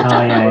 Oh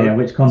yeah.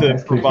 Which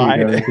context clue should we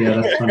go with?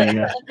 Yeah, that's funny.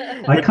 Yeah,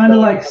 I kind of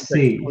like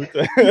C.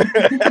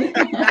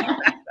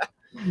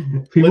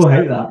 People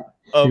hate that.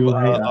 People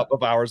hate that.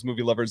 Of ours,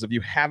 movie lovers. If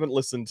you haven't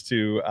listened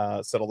to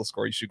Settle the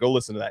Score, you should go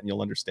listen to that and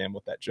you'll understand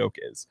what that joke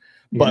is.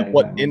 But Yeah,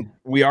 what exactly.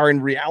 we are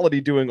in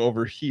reality doing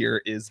over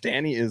here is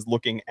Danny is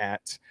looking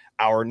at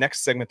our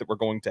next segment that we're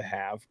going to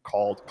have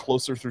called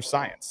Closer Through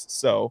Science.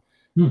 So,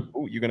 are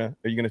you gonna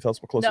tell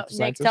us what Closer Through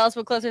Science is? Tell us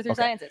what Closer Through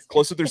Okay. Science is.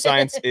 Closer Through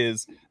Science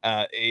is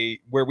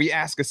where we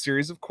ask a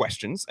series of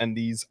questions, and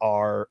these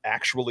are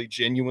actually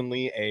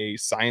genuinely a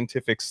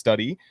scientific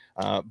study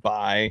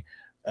by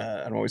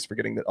I'm always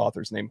forgetting the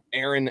author's name,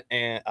 Aaron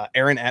et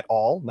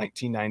al.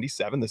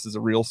 1997. This is a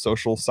real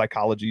social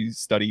psychology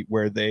study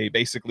where they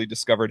basically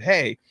discovered,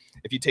 hey,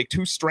 if you take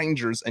two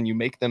strangers and you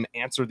make them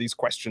answer these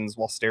questions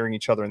while staring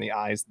each other in the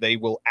eyes, they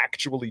will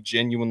actually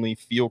genuinely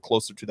feel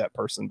closer to that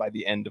person by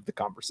the end of the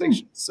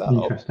conversation.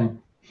 So Interesting.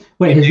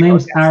 Wait, his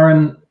name's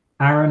Aaron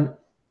et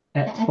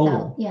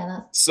al. Yeah,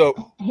 that's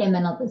So him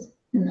and others.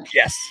 Isn't it?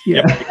 yes,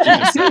 Yeah. Yep, you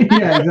just said.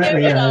 Yeah,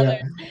 exactly.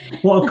 Yeah.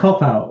 What a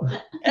cop out.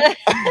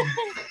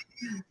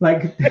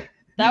 Like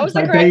That was the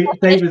like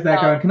correct Dave is there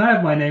one. going, can I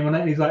have my name on it?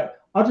 And he's like,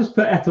 I'll just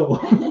put et al.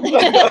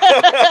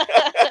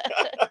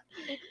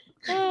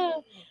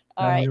 All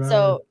right.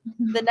 So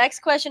the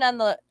next question on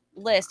the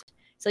list.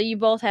 So you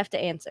both have to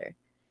answer.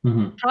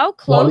 Mhm. How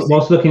close?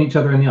 Whilst looking each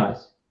other in the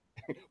eyes.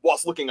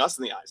 Whilst looking us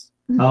in the eyes.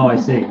 Oh, I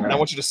see. And I Right.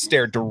 want you to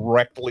stare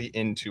directly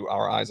into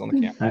our eyes on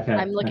the camera. Okay.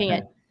 I'm looking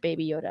okay. at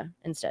Baby Yoda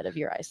instead of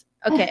your eyes.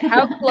 Okay.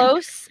 How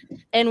close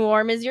and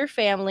warm is your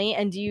family?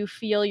 And do you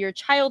feel your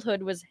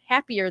childhood was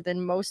happier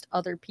than most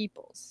other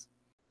people's?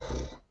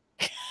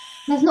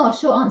 There's not a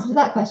short answer to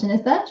that question,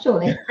 is there?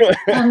 Surely.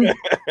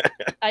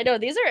 I know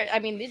these are.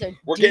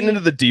 We're getting into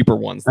the deeper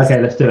ones.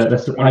 Okay, let's do it.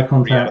 Let's eye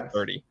 23 out of contact.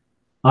 30.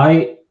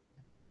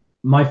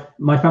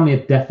 My family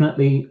are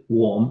definitely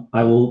warm.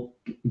 I will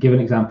give an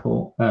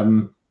example.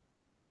 So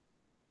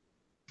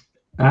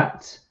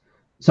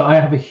I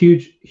have a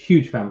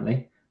huge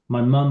family.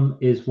 My mum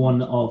is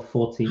one of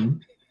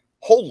 14.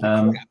 Holy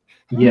crap.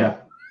 Yeah.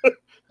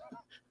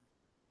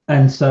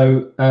 And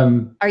so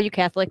Are you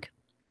Catholic?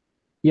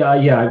 yeah,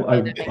 Okay,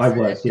 that makes I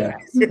was,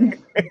 sense. yeah.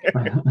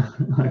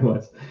 I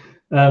was.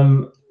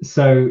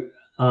 So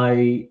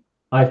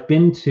I've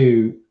been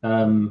to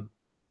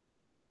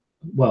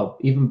well,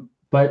 even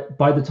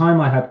by the time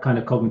I had kind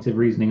of cognitive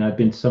reasoning, I'd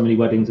been to so many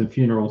weddings and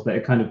funerals that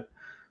it kind of,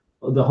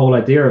 the whole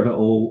idea of it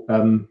all,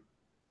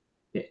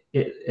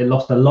 it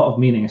lost a lot of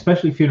meaning,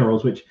 especially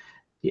funerals, which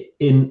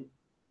in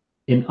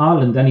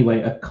Ireland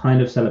anyway are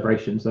kind of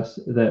celebrations.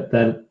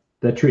 They're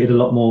treated a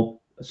lot more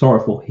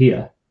sorrowful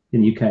here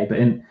in the UK, but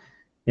in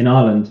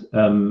Ireland,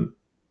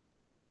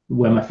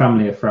 where my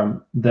family are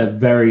from, they're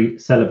very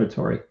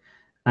celebratory.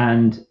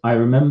 And I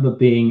remember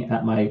being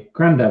at my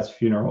granddad's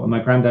funeral, and my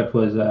granddad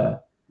was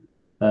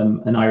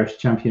an Irish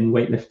champion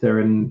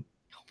weightlifter and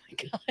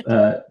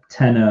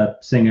tenor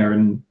singer,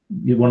 and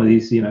one of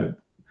these,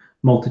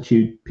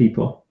 multitude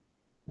people.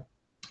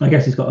 I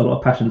guess he's got a lot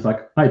of passions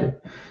like I do.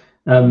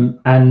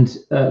 And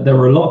there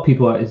were a lot of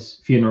people at his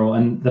funeral,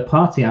 and the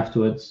party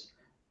afterwards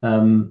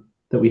that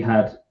we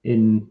had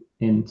in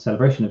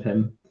celebration of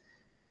him,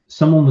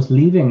 someone was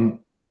leaving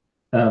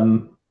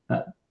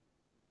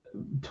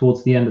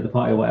towards the end of the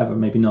party or whatever,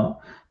 maybe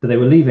not, but they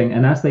were leaving,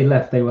 and as they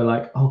left they were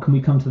like, oh, can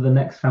we come to the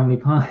next family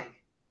pie?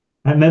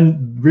 And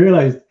then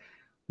realized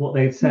what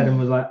they'd said and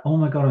was like, oh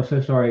my god, I'm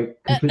so sorry,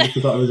 completely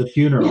forgot it was a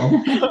funeral.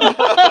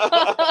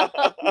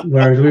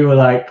 Whereas we were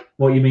like,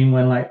 what you mean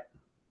when, like,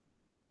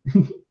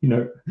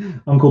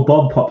 Uncle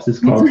Bob pops his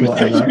clogs or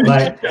whatever.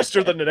 Like,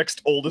 Faster than the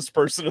next oldest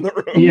person in the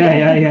room.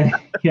 yeah,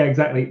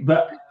 exactly.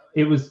 But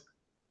it was.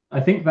 I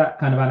think that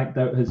kind of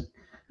anecdote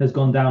has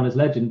gone down as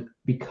legend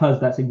because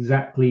that's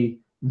exactly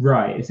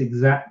right. It's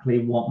exactly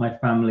what my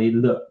family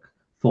look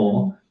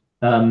for.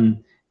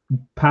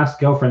 Past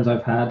girlfriends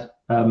I've had,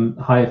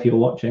 hi if you're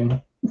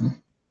watching,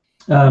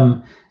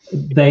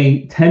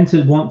 they tend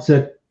to want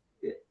to.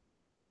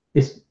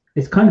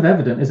 It's kind of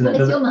evident, isn't it?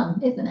 Well, it's your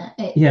mum, isn't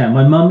it? Yeah,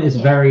 my mum is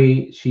Yeah.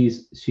 very.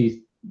 She's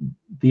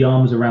the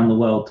arms around the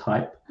world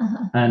type,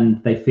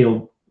 and they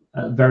feel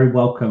very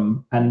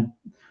welcome. And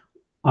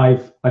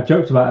I've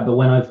joked about it, but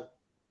when I've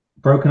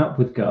broken up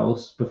with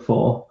girls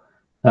before,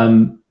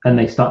 and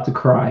they start to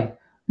cry,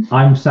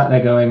 I'm sat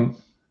there going,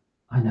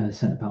 I know this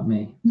isn't about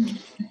me.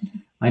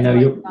 I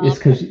know it's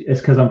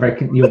because I'm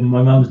breaking.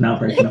 My mum's now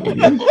breaking up with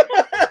you.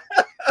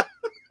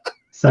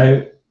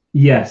 So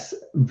yes,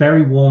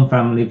 very warm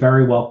family,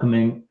 very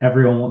welcoming.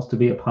 Everyone wants to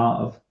be a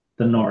part of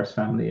the Norris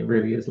family. It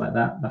really is like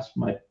that. That's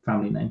my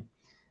family name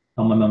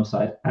on my mum's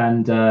side,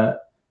 and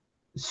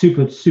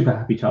super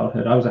happy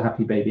childhood. I was a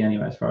happy baby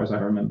anyway, as far as I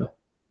remember,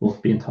 or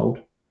being told.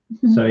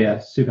 So yeah,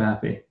 super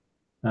happy.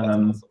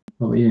 Awesome.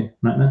 What about you,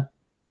 Nightmare?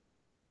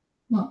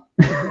 What?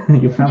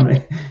 Your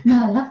family?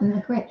 No, I love them.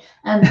 They're great.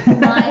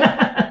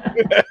 My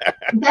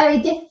very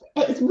different.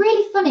 It's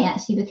really funny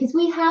actually because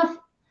we have.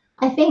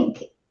 I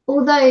think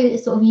although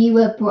sort of you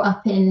were brought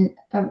up in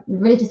a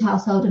religious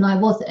household and I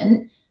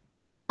wasn't,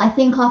 I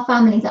think our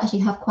families actually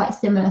have quite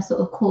similar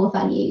sort of core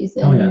values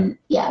and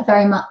yeah,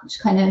 very much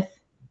kind of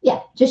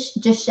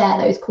just share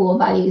those core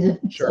values of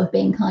sort of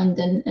being kind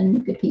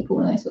and good people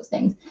and those sorts of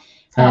things.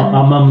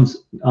 Our mums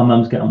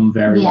get on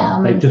very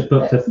well. They've just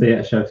booked a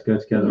theatre show to go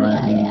together,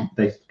 right? Yeah.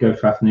 They go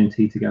for afternoon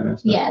tea together and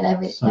stuff. Yeah, they're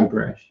really so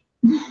British.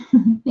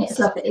 It's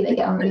lovely. They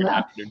get on really well.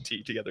 Afternoon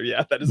tea together.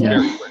 Yeah, that is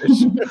very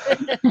British.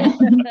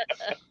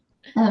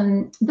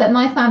 But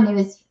my family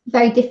was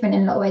very different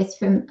in a lot of ways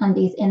from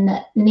Andy's in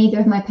that neither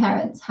of my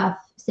parents have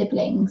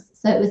siblings.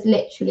 So it was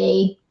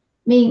literally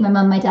me, my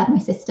mum, my dad, my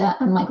sister,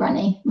 and my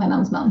granny, my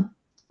mum's mum.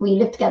 We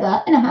lived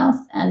together in a house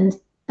and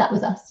that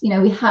was us. You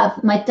know, we have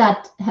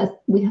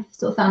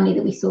sort of family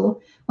that we saw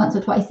once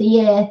or twice a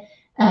year,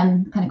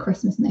 kind of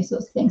Christmas and those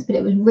sorts of things, but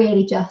it was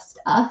really just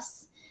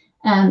us.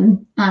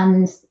 And,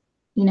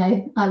 you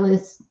know, I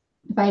was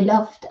very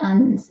loved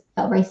and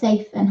felt very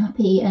safe and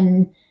happy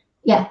and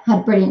yeah, had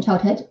a brilliant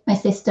childhood. My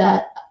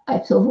sister,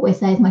 I sort of always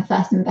say is my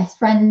first and best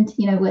friend.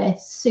 You know, we're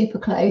super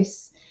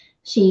close.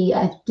 She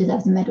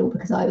deserves a medal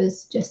because I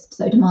was just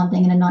so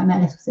demanding and a nightmare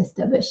little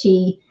sister, but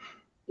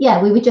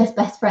we were just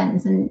best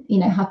friends and, you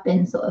know, have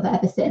been sort of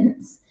ever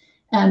since.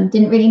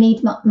 Didn't really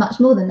need much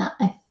more than that,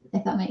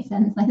 if that makes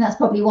sense. I think that's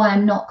probably why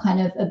I'm not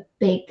kind of a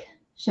big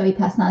showy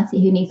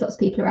personality who needs lots of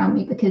people around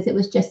me because it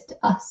was just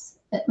us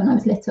when I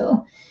was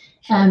little.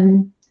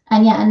 And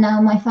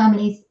now my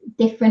family's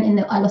different in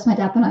that I lost my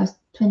dad when I was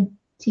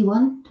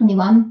 21,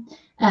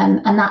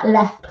 and that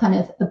left kind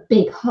of a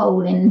big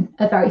hole in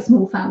a very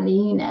small family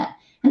unit.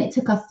 And it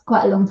took us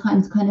quite a long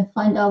time to kind of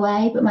find our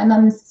way. But my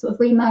mum's sort of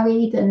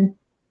remarried and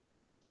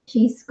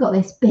she's got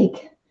this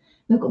big,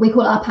 we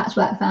call it our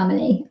patchwork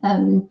family.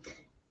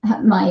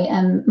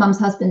 My mum's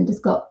husband has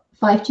got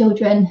 5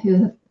 children who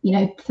have, you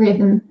know, 3 of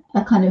them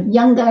are kind of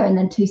younger and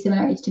then 2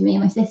 similar age to me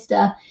and my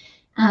sister.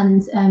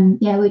 And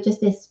we're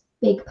just this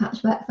big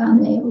patchwork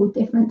family of all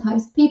different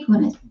types of people,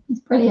 and it's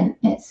brilliant.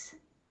 It's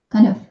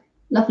kind of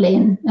lovely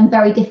and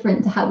very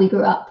different to how we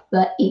grew up,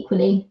 but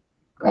equally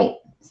great.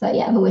 So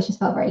yeah, I've always just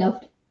felt very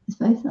loved. I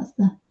suppose that's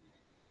the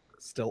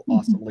still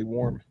awesomely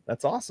warm.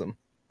 That's awesome.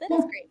 That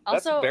is great.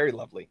 That's Also, very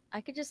lovely. I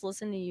could just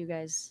listen to you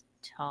guys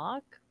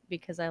talk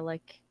because I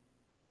like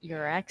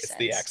your accents. It's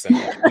the accent.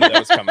 I knew that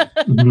was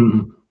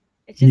coming.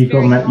 It's just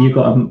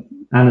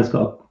Anna's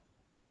got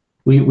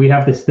we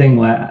have this thing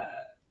where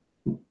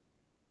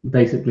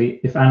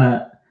basically if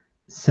Anna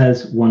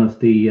says one of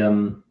the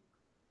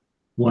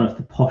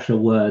posher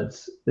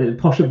words, the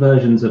posher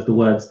versions of the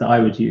words that I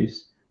would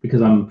use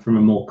because I'm from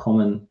a more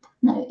common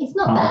No, it's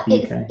not part that.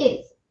 of the UK.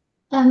 It's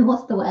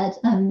what's the word?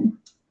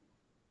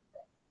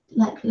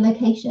 Like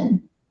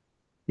location.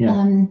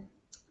 Yeah.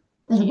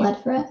 There's a word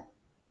for it.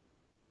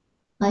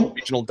 Like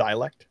Regional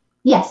dialect.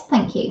 yes,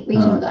 thank you.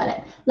 Regional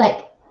dialect.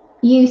 Like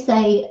you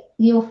say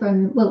you're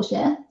from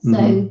Wiltshire,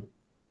 so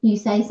you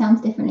say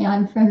sounds differently.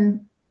 I'm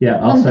from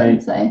I'll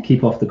London, say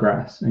keep off the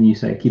grass, and you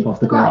say keep off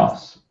the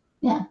grass.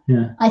 Yeah.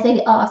 Yeah. I say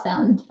the R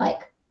sound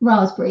like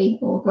raspberry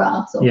or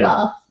grass or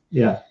bath.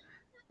 Yeah.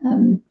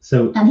 And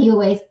he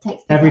always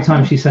takes every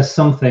time she says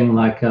something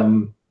like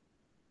can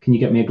you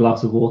get me a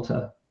glass of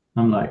water,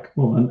 I'm like,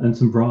 well, and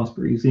some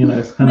raspberries, you know.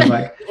 It's kind of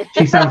like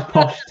she sounds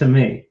posh to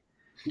me,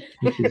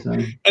 which is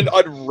and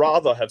I'd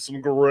rather have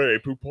some grey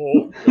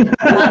poupon.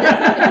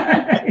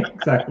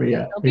 Exactly,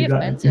 yeah. Don't be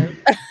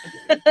offensive.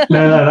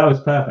 No, that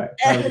was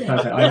perfect. That was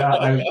perfect.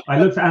 I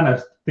looked at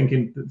Anna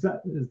thinking, is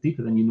that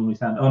deeper than you normally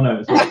sound? Oh no,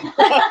 it's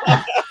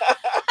not.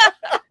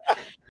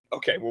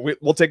 Okay, well,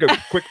 we'll take a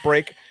quick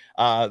break,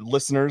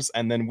 listeners,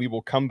 and then we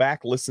will come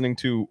back listening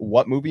to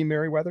what movie,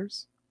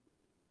 Merryweathers?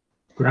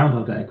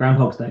 Groundhog Day.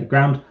 Groundhog Day.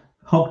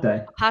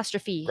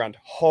 Apostrophe.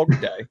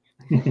 Groundhog Day.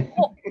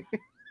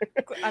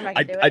 I'm not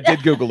gonna do it. I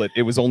did Google it.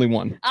 It was only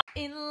one.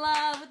 In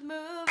love with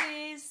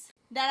movies.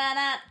 Da da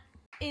da.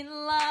 In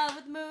love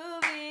with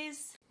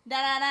movies. Da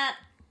da da.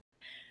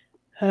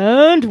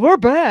 And we're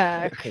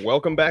back.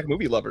 Welcome back,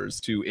 movie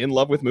lovers, to In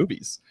Love with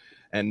Movies.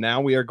 And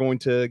now we are going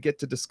to get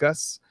to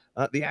discuss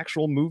the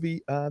actual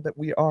movie that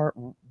we are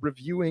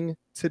reviewing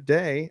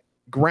today,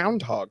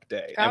 Groundhog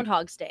Day.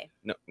 Groundhog's Day.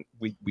 No,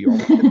 we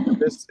already did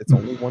this. It's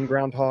only one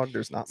groundhog.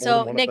 There's not more So,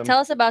 than one Nick, of them. tell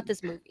us about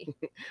this movie.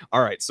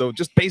 All right, so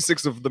just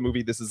basics of the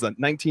movie. This is a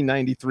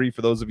 1993,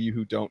 for those of you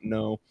who don't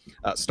know,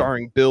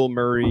 starring Bill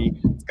Murray.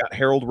 It's got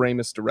Harold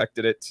Ramis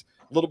directed it.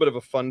 A little bit of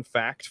a fun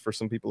fact for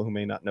some people who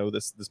may not know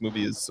this. This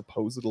movie is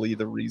supposedly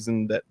the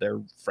reason that their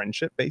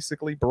friendship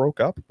basically broke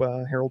up,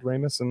 Harold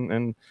Ramis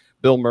and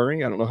Bill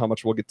Murray. I don't know how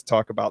much we'll get to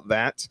talk about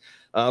that.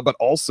 But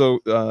also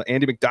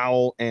Andy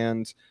McDowell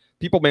and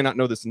people may not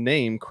know this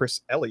name,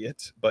 Chris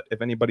Elliott, but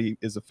if anybody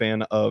is a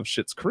fan of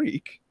Schitt's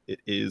Creek, it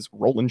is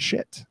Roland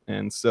Schitt.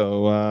 And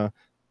so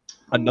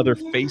another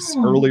face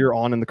earlier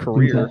on in the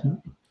career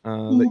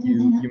that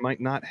you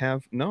might not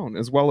have known,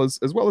 as well as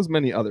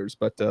many others,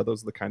 but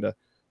those are the kind of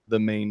the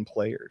main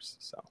players.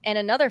 So, And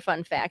another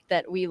fun fact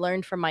that we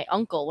learned from my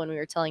uncle when we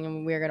were telling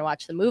him we were going to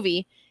watch the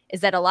movie is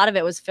that a lot of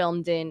it was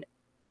filmed in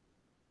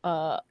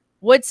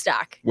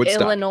Woodstock,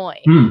 Illinois.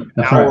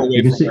 That's hour right.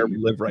 away from where we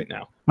live right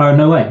now. Oh,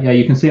 no way. Yeah,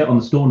 you can see it on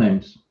the store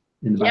names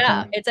in the Yeah,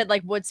 background. it's at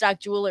like Woodstock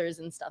Jewelers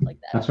and stuff like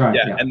that. That's right.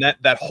 Yeah, and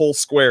that whole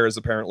square is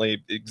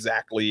apparently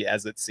exactly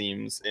as it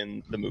seems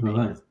in the movie.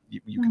 Right.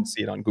 You can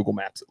see it on Google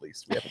Maps at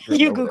least. We haven't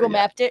driven You over there Google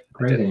yet. mapped it.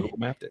 I did Crazy. Google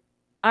mapped it.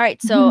 All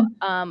right, so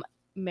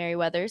Mary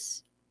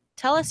Weathers,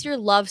 tell us your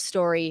love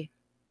story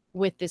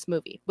with this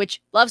movie.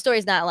 Which love story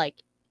is not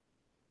like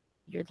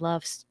your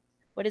love's.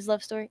 What is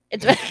love story?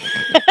 It's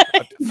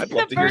I'd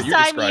love to hear you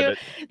describe it.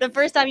 the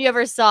first time you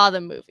ever saw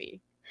the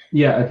movie.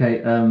 Yeah, okay.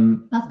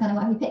 That's kind of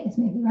why we picked this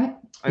movie, right?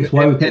 That's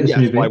why we picked this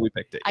That's movie. why we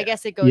picked it. I yeah.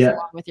 guess it goes Yeah.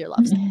 along with your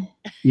love story.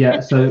 Yeah,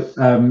 so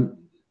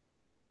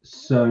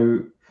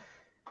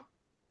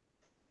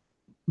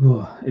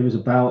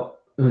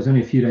it was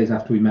only a few days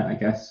after we met, I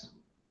guess,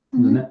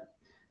 wasn't it?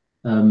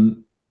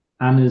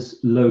 Anna's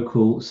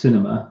local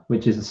cinema,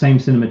 which is the same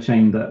cinema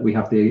chain that we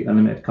have the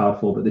unlimited card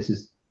for, but this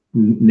is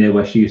near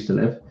where she used to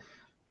live.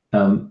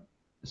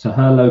 So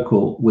her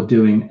local were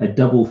doing a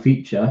double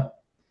feature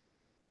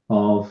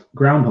of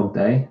Groundhog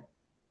Day.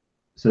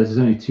 So this is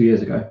only 2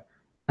 years ago,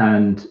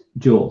 and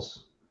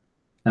Jaws.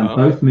 And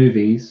both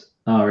movies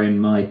are in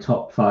my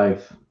top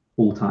 5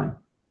 all time.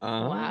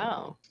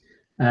 Wow.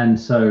 And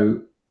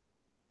so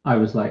I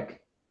was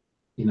like,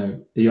 are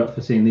you up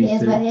for seeing these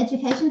Here's two? where the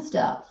education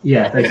starts.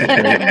 Yeah, basically.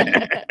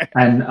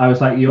 And I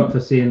was like, you up for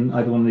seeing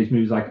either one of these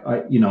movies? Like,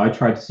 I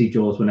tried to see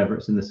Jaws whenever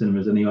it's in the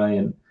cinemas anyway,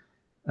 and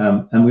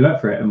we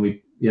went for it, and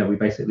we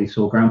basically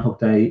saw Groundhog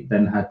Day,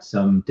 then had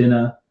some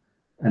dinner,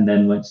 and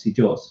then went to see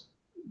Jaws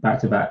back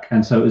to back.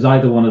 And so it was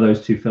either one of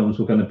those two films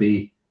were going to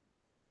be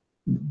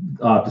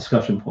our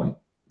discussion point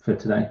for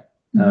today.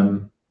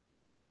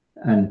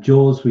 And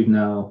Jaws we've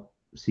now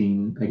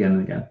seen again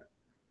and again,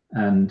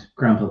 and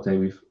Groundhog Day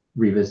we've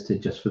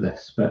revisited just for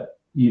this. But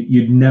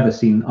you'd never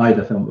seen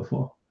either film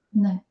before.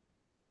 No.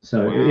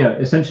 So Wow.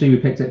 essentially we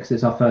picked it because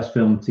it's our first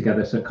film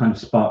together, so it kind of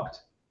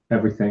sparked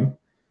everything.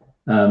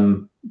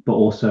 But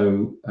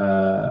also,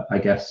 I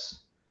guess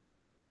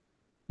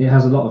it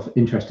has a lot of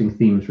interesting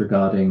themes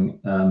regarding,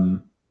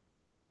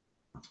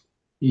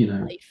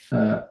 Life.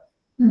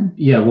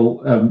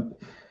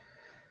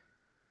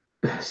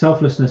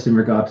 selflessness in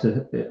regard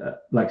to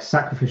like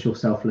sacrificial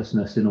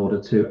selflessness in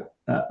order to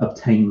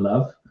obtain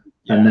love.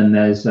 Yeah. And then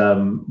there's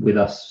with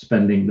us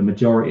spending the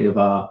majority of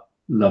our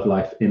love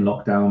life in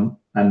lockdown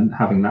and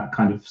having that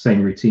kind of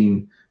same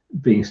routine,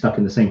 being stuck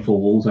in the same four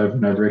walls over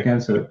and over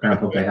again. So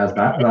Groundhog Day has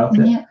that about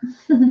it. Yeah.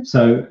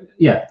 So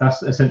yeah,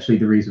 that's essentially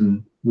the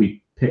reason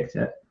we picked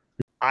it.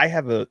 I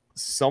have a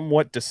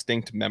somewhat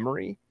distinct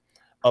memory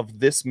of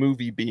this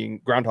movie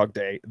being Groundhog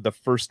Day, the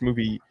first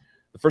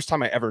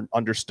time I ever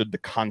understood the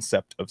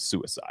concept of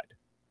suicide.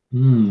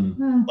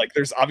 Like,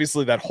 there's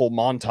obviously that whole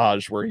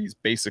montage where he's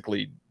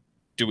basically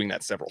doing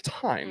that several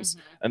times.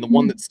 And the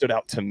one that stood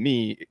out to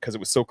me, because it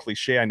was so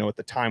cliche, I know at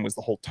the time, was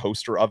the whole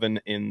toaster oven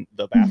in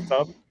the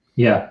bathtub.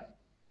 Yeah.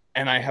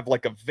 And I have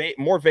like a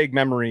more vague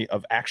memory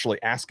of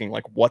actually asking,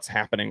 like, what's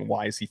happening?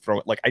 Why is he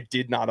throwing? Like, I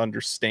did not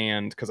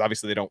understand, because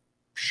obviously they don't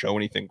show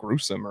anything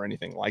gruesome or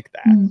anything like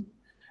that.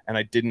 And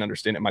I didn't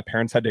understand it. My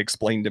parents had to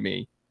explain to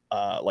me,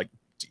 like,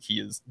 he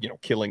is,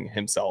 killing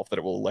himself, that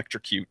it will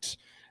electrocute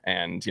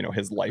and,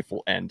 his life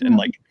will end. And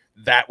like,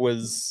 that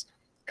was,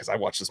 because I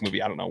watched this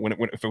movie, I don't know, when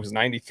if it was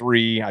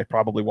 93, I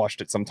probably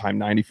watched it sometime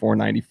 94,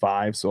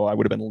 95. So I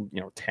would have been,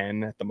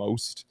 10 at the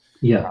most.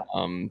 Yeah.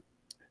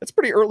 It's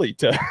pretty early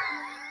to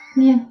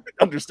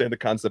understand the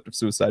concept of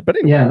suicide. But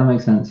anyway. Yeah, that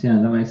makes sense. Yeah,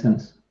 that makes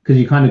sense. Because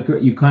you kind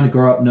of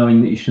grow up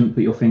knowing that you shouldn't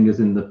put your fingers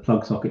in the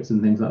plug sockets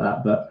and things like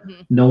that, but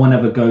no one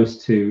ever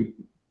goes to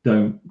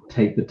don't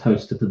take the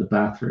toaster to the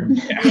bathroom.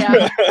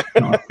 Yeah.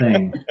 Not a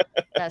thing.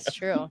 That's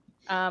true.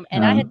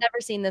 And I had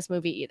never seen this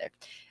movie either.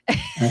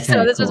 Okay,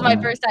 So this was cool, my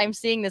yeah. first time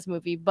seeing this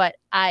movie, but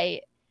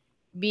I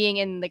being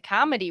in the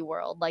comedy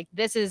world, like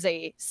this is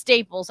a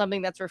staple,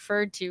 something that's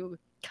referred to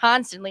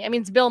constantly. I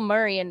mean, it's Bill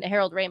Murray and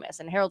Harold Ramis,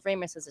 and Harold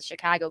Ramis is a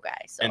Chicago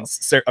guy. So And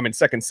I mean,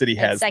 Second City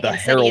has Second the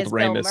City Harold is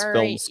Bill Ramis Murray.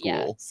 Film School.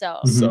 Yeah, so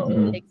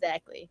Mhm.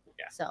 exactly.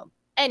 Yeah. So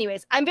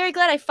anyways, I'm very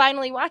glad I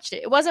finally watched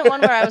it. It wasn't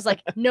one where I was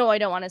like, no, I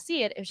don't want to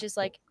see it. It was just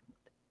like,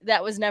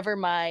 that was never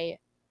my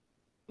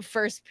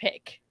first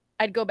pick.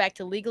 I'd go back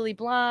to Legally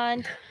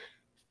Blonde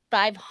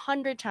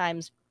 500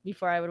 times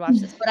before I would watch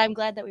this, but I'm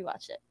glad that we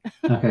watched it.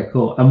 Okay,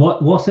 cool. And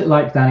what's it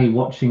like, Danny,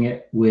 watching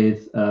it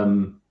with? I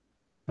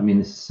mean,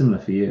 this is similar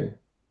for you,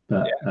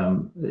 but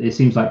it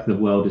seems like the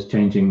world is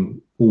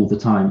changing all the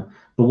time.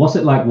 But what's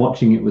it like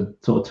watching it with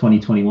sort of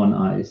 2021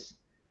 eyes?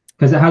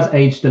 Because it has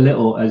aged a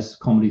little, as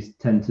comedies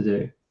tend to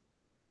do.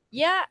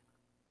 Yeah,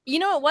 you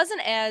know, it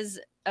wasn't as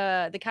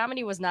the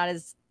comedy was not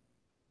as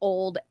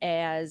old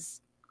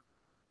as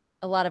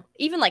a lot of,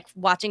 even like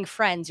watching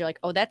Friends, you're like,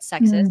 oh, that's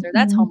sexist or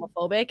that's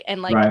homophobic,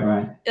 and like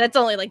Right. that's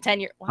only like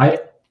 10 years. Well, I guess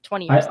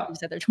 20 years. You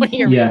said they're 20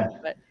 years. Yeah,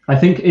 but I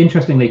think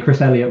interestingly,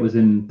 Chris Elliott was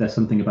in There's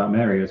Something About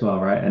Mary as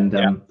well, right? And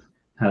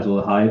has all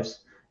the hives.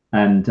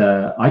 And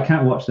I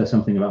can't watch There's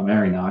Something About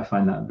Mary now. I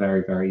find that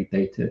very, very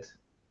dated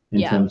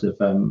in terms of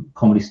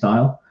comedy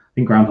style. I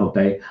think Groundhog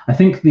Day. I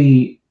think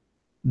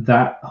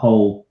that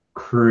whole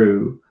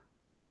crew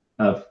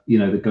of, you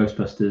know, the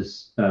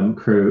Ghostbusters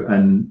crew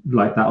and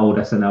like that old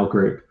SNL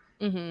group,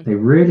 they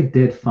really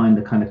did find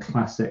a kind of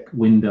classic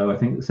window. I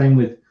think the same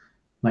with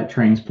like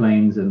Trains,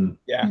 Planes, and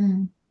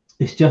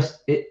it's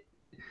just it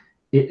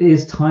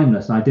is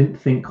timeless. And I didn't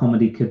think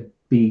comedy could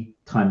be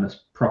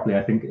timeless properly.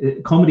 I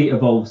think comedy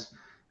evolves,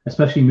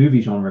 especially movie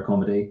genre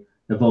comedy,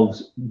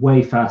 evolves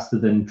way faster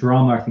than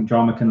drama. I think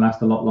drama can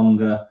last a lot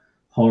longer,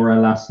 horror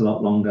lasts a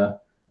lot longer,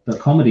 but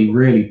comedy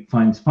really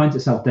finds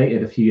itself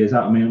dated a few years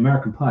out. I mean,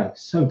 American Pie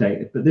is so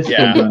dated, but this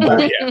film going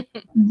back.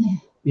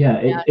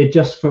 It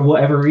just, for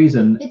whatever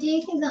reason. But do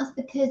you think that's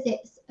because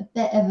it's a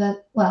bit of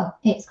a, well,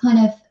 it's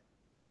kind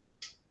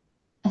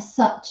of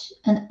such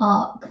an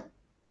arc,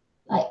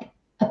 like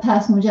a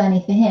personal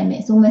journey for him?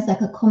 It's almost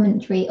like a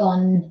commentary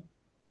on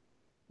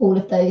all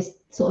of those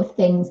sort of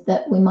things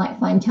that we might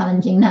find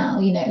challenging now,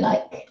 you know,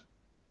 like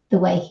the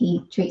way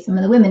he treats some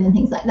of the women and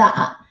things like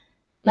that.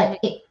 Like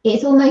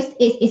it's almost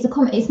it's a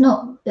it's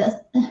not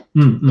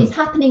it's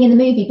happening in the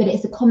movie, but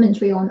it's a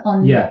commentary on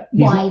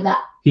why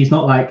that. He's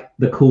not like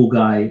the cool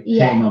guy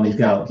hitting on his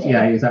girls.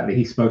 Yeah, exactly.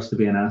 He's supposed to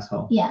be an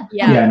asshole. Yeah.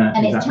 No,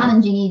 and it's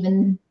challenging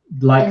even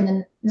like in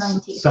the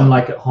 90s. Some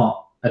Like It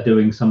Hot are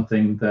doing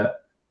something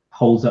that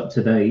holds up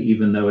today,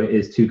 even though it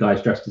is two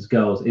guys dressed as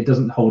girls. It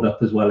doesn't hold up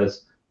as well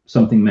as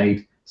something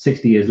made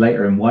 60 years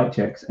later in White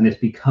Chicks, and it's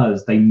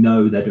because they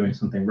know they're doing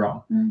something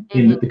wrong.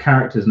 The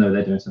characters know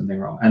they're doing something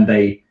wrong, and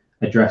they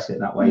address it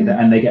that way.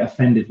 And they get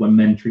offended when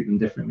men treat them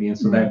differently, and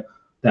so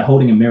they're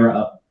holding a mirror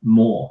up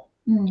more.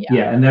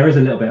 And there is a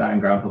little bit of that in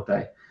Groundhog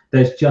Day.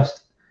 There's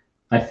just,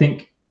 I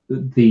think,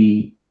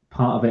 the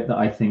part of it that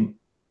I think,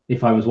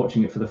 if I was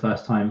watching it for the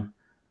first time,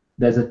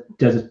 there's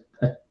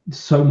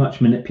so much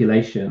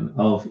manipulation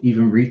of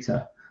even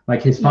Rita.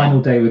 Like his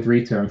final day with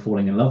Rita and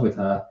falling in love with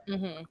her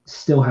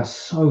still has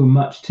so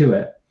much to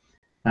it.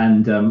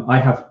 And I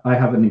have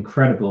an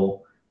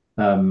incredible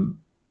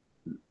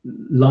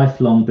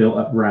lifelong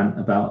built-up rant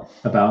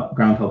about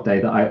Groundhog Day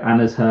that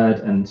Anna's heard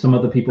and some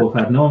other people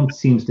have heard. No one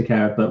seems to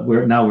care, but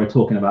we're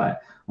talking about it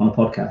on a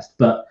podcast.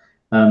 But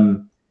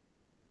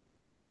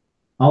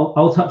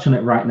I'll touch on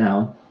it right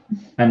now,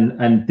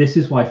 and this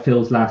is why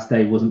Phil's last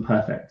day wasn't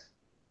perfect.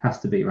 Has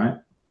to be, right?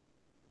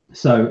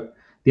 So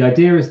the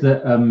idea is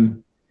that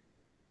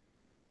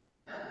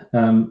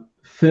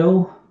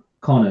Phil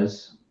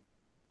Connors,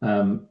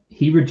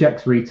 he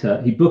rejects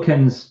Rita. He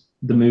bookends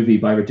the movie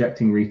by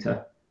rejecting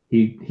Rita.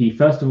 He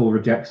first of all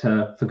rejects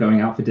her for going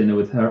out for dinner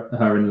with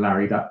her and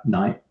Larry that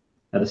night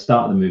at the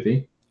start of the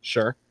movie.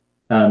 Sure.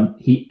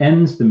 He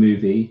ends the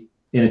movie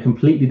in a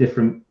completely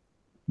different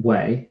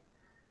way.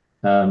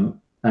 And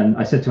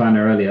I said to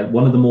Anna earlier,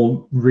 one of the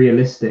more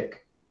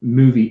realistic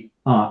movie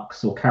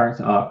arcs or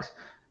character arcs,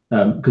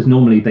 because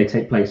normally they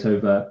take place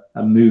over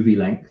a movie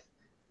length.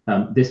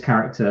 This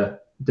character,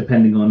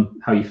 depending on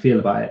how you feel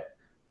about it,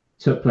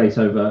 took place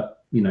over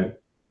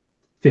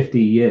 50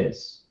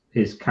 years.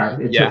 His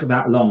character, it took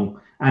that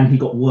long, and he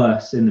got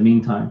worse in the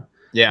meantime.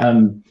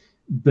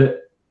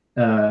 But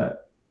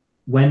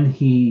when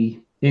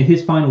in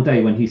his final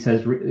day, when he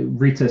says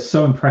Rita's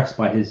so impressed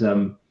by his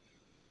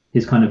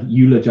kind of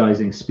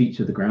eulogizing speech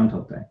of the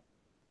Groundhog Day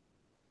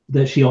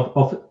that she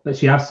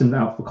asks him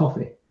out for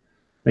coffee,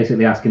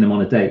 basically asking him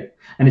on a date.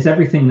 And it's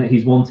everything that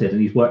he's wanted,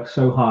 and he's worked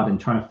so hard in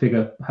trying to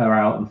figure her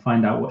out and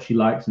find out what she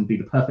likes and be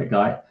the perfect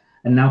guy.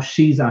 And now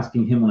she's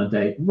asking him on a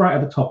date right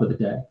at the top of the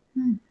day.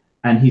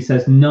 And he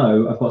says,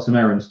 no, I've got some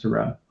errands to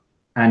run.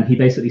 And he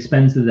basically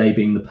spends the day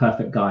being the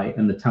perfect guy,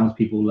 and the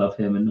townspeople love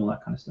him and all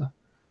that kind of stuff.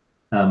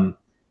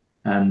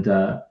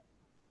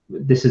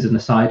 This is an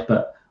aside,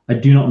 but I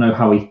do not know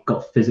how he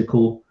got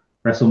physical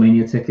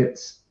WrestleMania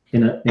tickets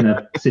in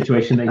a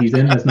situation that he's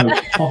in. There's no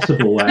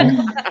possible way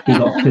he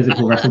got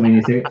physical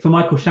WrestleMania ticket. For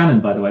Michael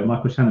Shannon, by the way.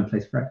 Michael Shannon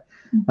plays Fred.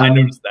 I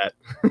noticed that.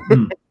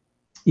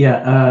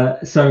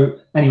 Yeah. So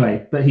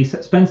anyway, but he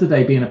spends the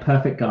day being a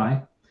perfect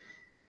guy.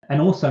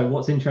 And also,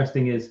 what's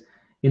interesting is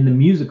in the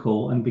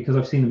musical, and because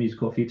I've seen the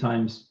musical a few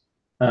times,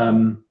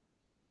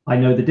 I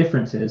know the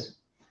differences.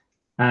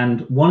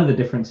 And one of the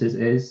differences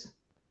is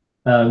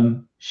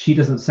she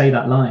doesn't say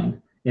that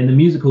line. In the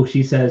musical,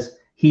 she says,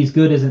 "He's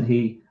good, isn't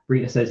he?"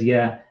 Rita says,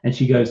 "Yeah." And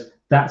she goes,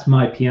 "That's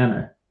my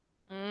piano."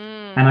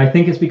 And I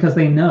think it's because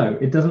they know.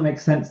 It doesn't make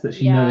sense that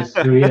she knows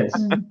who he is.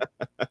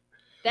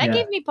 That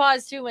gave me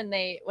pause too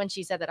when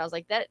she said that. I was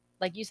like, that,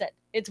 like you said,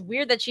 it's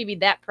weird that she'd be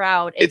that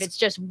proud if it's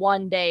just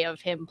one day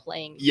of him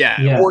playing.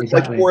 Or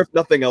exactly. or if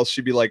nothing else,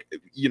 she'd be like,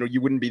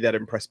 you wouldn't be that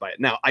impressed by it.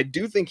 Now, I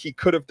do think he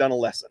could have done a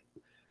lesson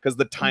because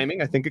the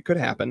timing, I think it could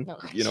happen.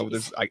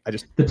 There's I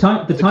just the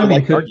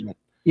timing could argument.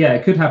 Yeah,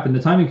 it could happen.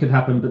 The timing could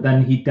happen, but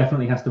then he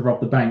definitely has to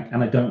rob the bank,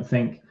 and I don't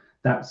think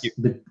that's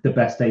the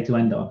best day to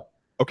end on.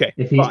 Okay,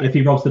 if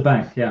he robs the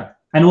bank,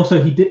 and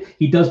also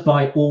he does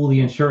buy all the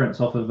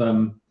insurance off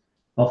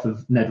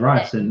of Ned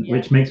Ryerson,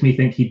 which makes me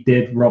think he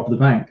did rob the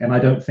bank, and I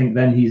don't think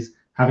then he's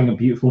having a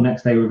beautiful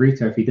next day with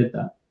Rita if he did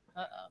that.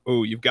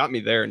 Oh, you've got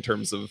me there in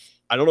terms of,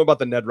 I don't know about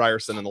the Ned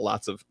Ryerson and the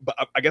lots of, but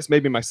I guess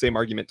maybe my same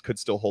argument could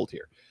still hold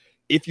here.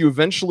 If you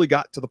eventually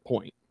got to the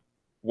point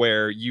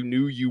where you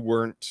knew you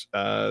weren't,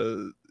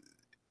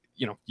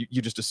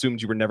 you just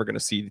assumed you were never going to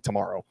see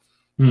tomorrow.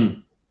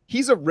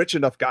 He's a rich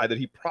enough guy that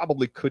he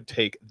probably could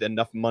take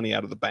enough money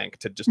out of the bank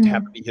to just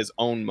have it be his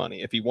own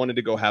money if he wanted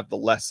to go have the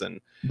lesson.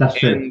 That's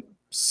true.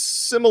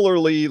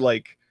 Similarly,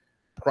 like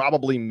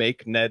probably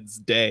make Ned's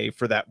day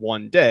for that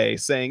one day,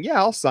 saying, "Yeah,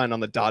 I'll sign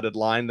on the dotted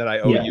line that I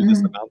owe you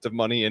this amount of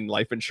money in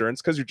life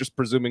insurance," because you're just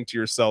presuming to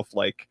yourself,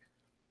 like,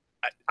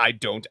 I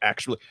don't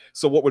actually.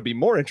 So what would be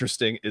more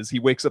interesting is he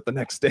wakes up the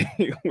next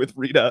day with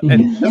Rita and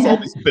he has all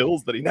these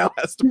bills that he now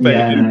has to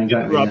pay. He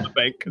didn't rob the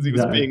bank because he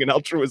was being an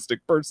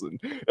altruistic person.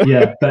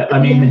 Yeah, but I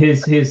mean,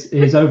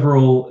 his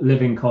overall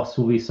living costs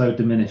will be so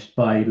diminished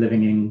by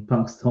living in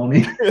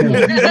Punxsutawney.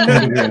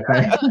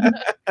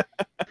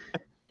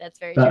 That's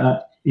very true.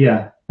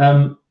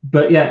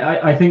 But yeah,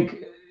 I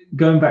think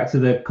going back to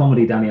the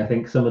comedy, Danny, I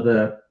think some of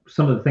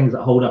the things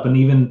that hold up, and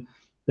even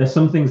there's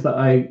some things that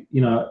I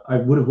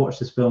would have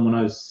watched this film when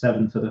I was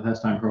 7 for the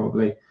first time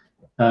probably,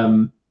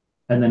 and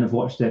then have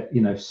watched it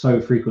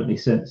so frequently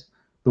since.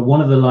 But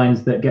one of the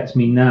lines that gets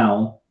me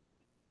now,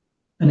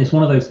 and it's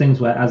one of those things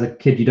where as a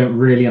kid you don't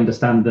really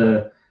understand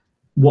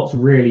what's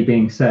really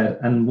being said,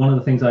 and one of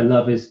the things I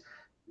love is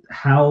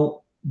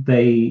how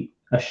they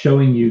are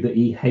showing you that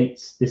he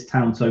hates this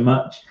town so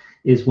much,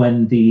 is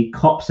when the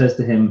cop says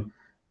to him,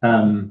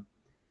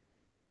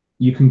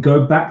 "You can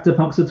go back to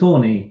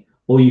Punxsutawney,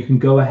 or you can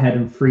go ahead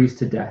and freeze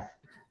to death."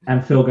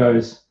 And Phil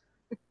goes,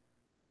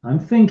 "I'm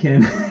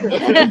thinking."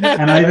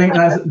 And I think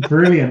that's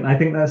brilliant. I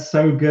think that's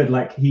so good.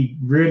 Like, he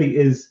really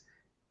is,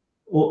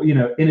 or in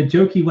a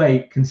jokey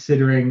way,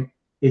 considering,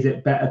 is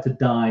it better to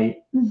die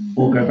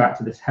or go back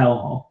to this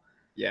hellhole?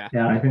 Yeah,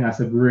 I think that's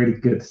a really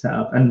good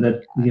setup. And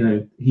that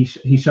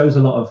he shows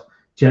a lot of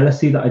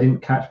jealousy that I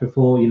didn't catch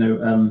before.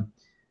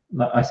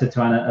 Like I said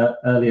to Anna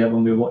earlier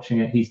when we were watching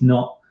it, he's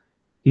not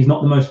the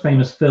most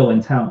famous Phil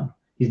in town.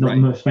 He's not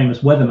the most famous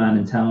weatherman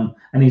in town,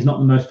 and he's not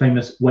the most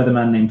famous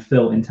weatherman named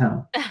Phil in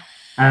town.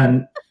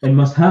 And it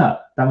must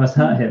hurt. That must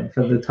hurt him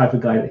for the type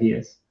of guy that he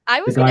is.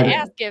 I was going to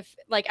ask if,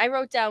 like, I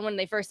wrote down when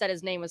they first said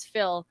his name was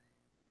Phil.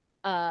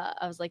 I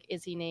was like,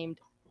 is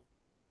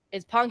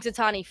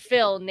Punxsutawney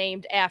Phil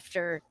named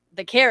after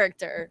the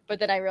character? But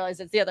then I realized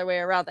it's the other way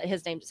around, that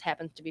his name just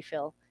happens to be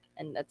Phil,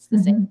 and that's the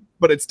same.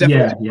 But it's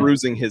definitely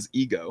bruising his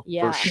ego.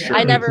 Yeah, for sure.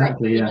 I never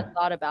even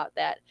thought about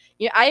that.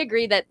 I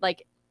agree that,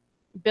 like,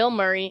 Bill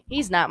Murray,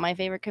 he's not my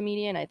favorite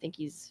comedian. I think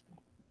he's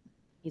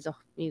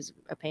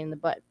a pain in the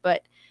butt,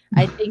 but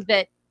I think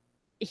that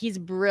he's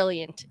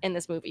brilliant in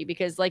this movie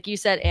because, like you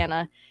said,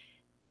 Anna,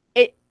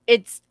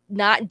 it's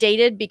not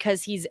dated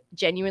because he's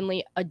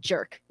genuinely a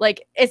jerk.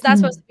 Like, it's not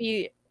supposed to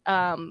be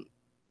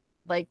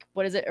like,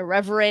 what is it,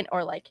 irreverent,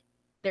 or like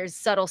there's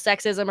subtle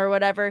sexism or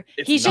whatever.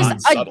 He's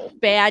just a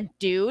bad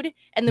dude,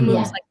 and the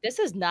movie's like, this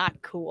is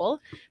not cool,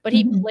 but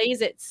he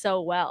plays it so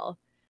well.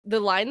 The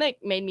line that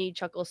made me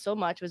chuckle so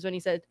much was when he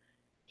said,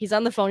 he's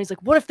on the phone, he's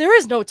like, "What if there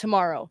is no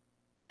tomorrow?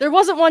 There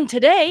wasn't one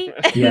today."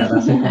 Yeah,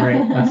 that's a great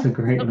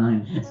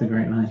line. It's a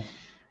great line.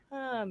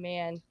 Oh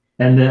man.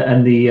 And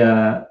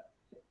the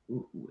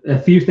a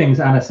few things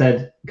Anna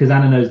said, because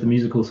Anna knows the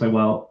musical so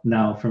well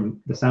now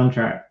from the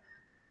soundtrack.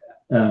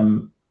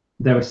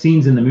 There were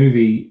scenes in the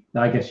movie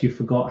that I guess you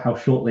forgot how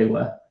short they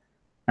were,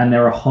 and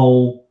there are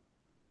whole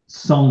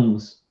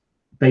songs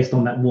based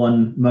on that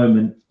one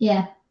moment.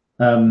 Yeah.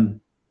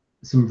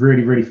 Some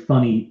really, really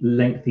funny,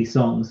 lengthy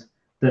songs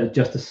that are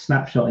just a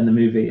snapshot in the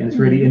movie, and it's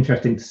really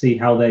interesting to see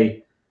how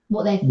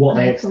what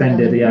they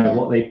extended,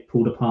 what they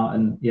pulled apart,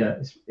 and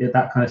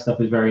that kind of stuff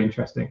is very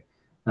interesting.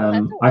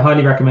 I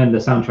highly recommend the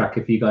soundtrack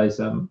if you guys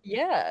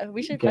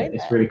we should play that.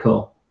 It's really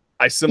cool.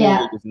 I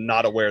similarly Yeah. was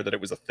not aware that it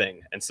was a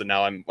thing, and so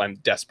now I'm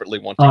desperately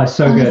wanting. Oh, it's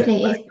so good.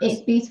 Honestly,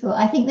 it's beautiful.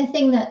 I think the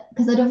thing that,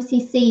 because I'd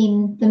obviously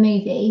seen the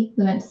movie,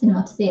 we went to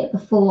cinema to see it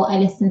before I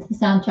listened to the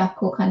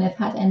soundtrack or kind of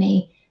had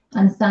any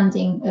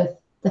understanding of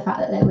the fact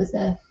that there was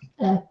a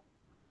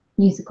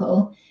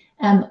musical.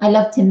 I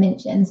love Tim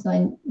Minchin,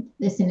 so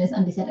as soon as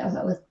Andy said it, I was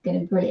like, going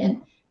to be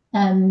brilliant.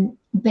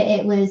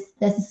 But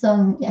there's a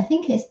song, I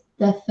think it's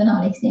the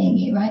finale, Seeing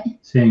You, right?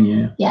 Seeing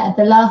You. Yeah,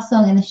 the last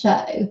song in the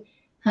show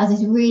has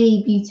this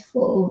really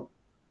beautiful,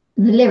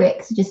 the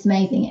lyrics are just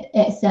amazing.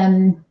 It's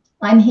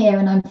I'm here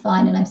and I'm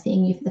fine and I'm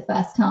seeing you for the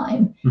first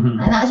time. Mm-hmm.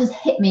 And that just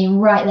hit me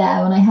right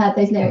there when I heard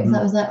those lyrics. Mm-hmm.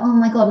 I was like, oh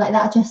my God, like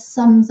that just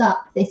sums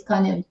up this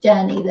kind of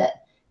journey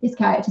that this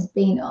character's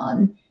been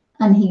on.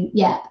 And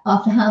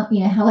after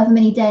however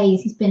many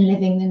days he's been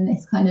living in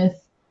this kind of,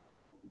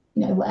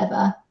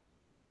 whatever,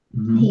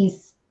 Mm-hmm.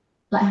 he's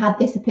like had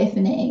this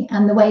epiphany,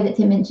 and the way that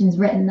Tim Minchin's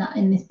written that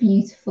in this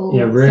beautiful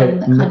really song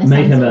that kind of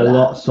made him a that.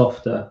 lot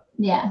softer.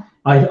 Yeah.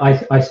 I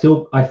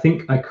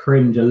think I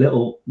cringe a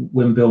little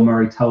when Bill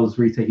Murray tells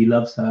Rita he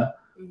loves her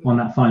on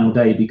that final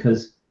day,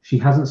 because she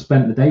hasn't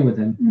spent the day with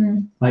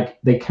him. Like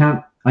they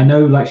can't. I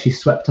know, like she's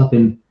swept up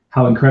in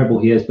how incredible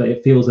he is, but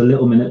it feels a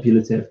little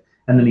manipulative.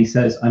 And then he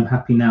says, "I'm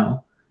happy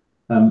now,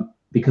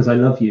 because I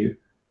love you."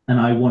 And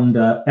I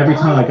wonder every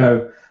time I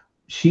go,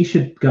 she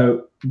should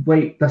go,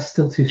 wait, that's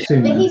still too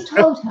soon. But he's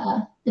told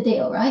her the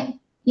deal, right?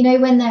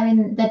 When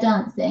they're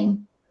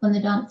dancing on the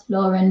dance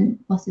floor and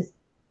Boss's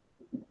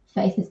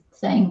face is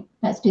saying,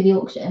 let's do the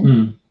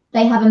auction.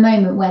 They have a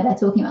moment where they're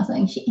talking about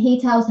something.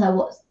 He tells her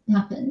what's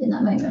happened in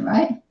that moment,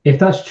 right? If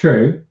that's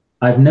true,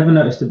 I've never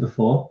noticed it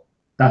before.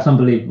 That's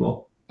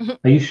unbelievable.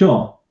 Are you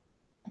sure?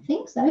 I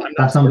think so.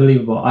 That's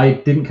unbelievable. I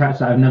didn't catch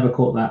that. I've never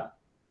caught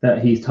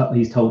that he's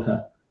told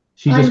her.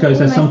 She just goes,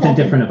 there's something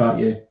different about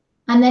you.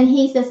 And then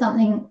he says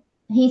something.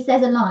 He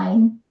says a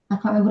line. I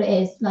can't remember what it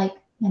is. Like,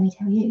 let me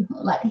tell you.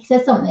 Like he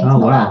says something. Oh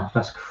wow,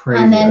 that's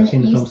crazy. And then the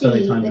you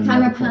see the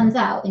camera pans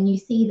out, and you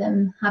see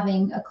them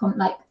having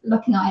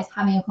looking eyes,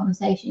 having a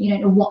conversation. You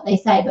don't know what they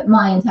say, but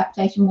my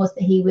interpretation was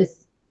that he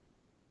was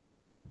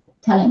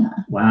telling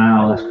her.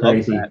 Wow, that's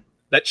crazy.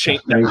 That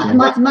changed. It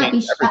might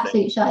be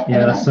absolute shite.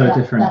 Yeah, that's so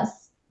different.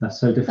 That's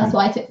so different. That's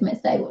what I took from it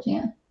today watching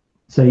it.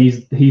 So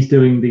he's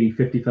doing the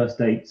 51st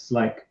dates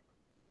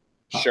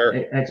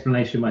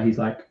explanation where he's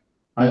like,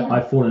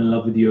 I've fallen in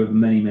love with you over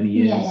many, many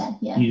years.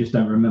 Yeah. You just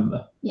don't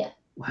remember. Yeah.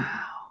 Wow.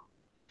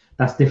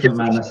 That's different,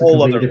 man. That's a whole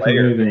completely other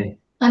different movie.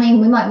 I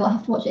mean, we might well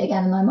have to watch it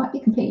again, and I might be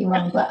completely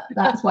wrong, but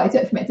that's what I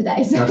took from it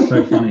today. So. That's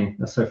so funny.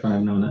 That's so funny.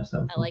 I've never noticed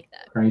that before. I like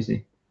that.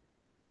 Crazy.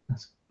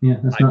 That's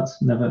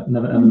nuts. Never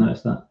ever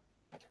noticed that.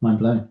 Mind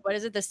blown. What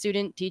is it? The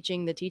student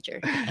teaching the teacher.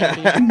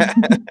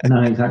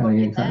 No,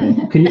 exactly.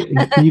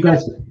 Can you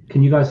guys hear?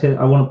 Can you guys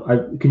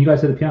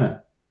hear the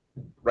piano?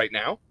 Right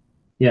now?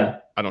 Yeah.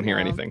 I don't hear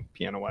anything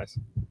piano wise.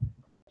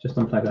 Just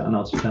unplug that and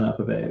I'll turn it up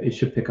a bit. It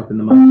should pick up in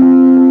the mic.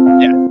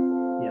 Yeah.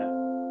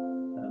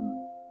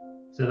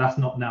 So that's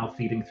not now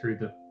feeding through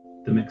the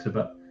mixer,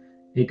 but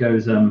it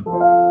goes. I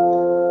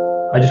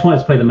just wanted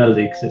to play the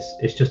melody because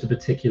it's just a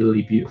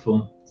particularly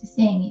beautiful. Just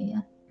seeing you,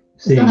 yeah.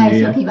 Seeing you,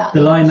 yeah. talking about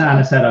the line that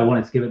Anna said, I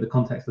wanted to give it the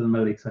context of the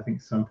melody because I think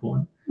it's so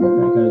important. It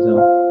goes.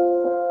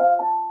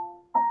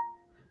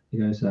 It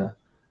goes.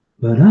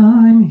 But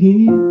I'm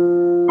here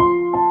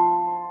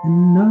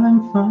and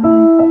I'm fine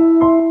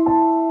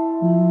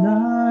and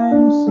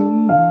I'm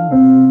seeing you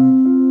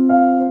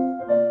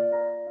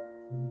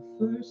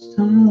for the first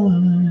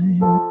time.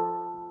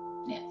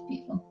 Yeah, it's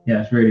beautiful.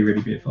 Yeah, it's really,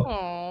 really beautiful.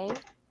 Aww.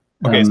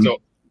 Okay, so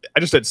I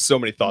just had so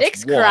many thoughts.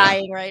 Nick's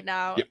crying right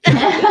now. Nick's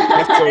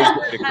always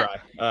ready to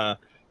cry.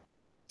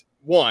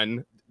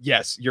 One,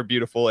 yes, you're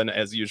beautiful, and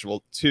as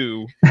usual.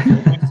 Two,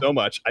 thank you so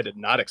much. I did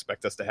not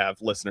expect us to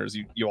have listeners.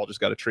 You all just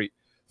got a treat.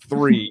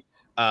 Three,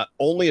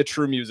 only a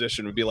true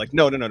musician would be like,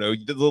 no.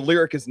 The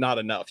lyric is not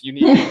enough. You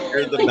need to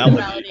hear the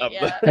melody.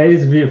 It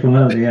is a beautiful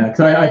melody, yeah.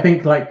 Because I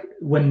think like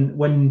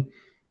when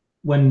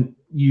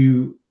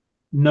you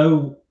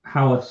know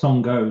how a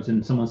song goes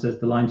and someone says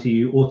the line to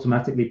you, you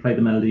automatically play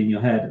the melody in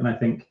your head. And I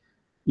think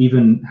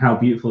even how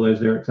beautiful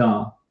those lyrics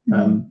are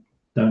don't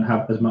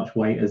have as much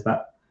weight as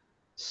that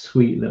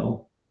sweet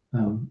little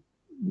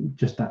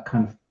just that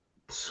kind of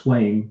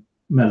swaying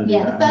melody.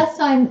 Yeah, the first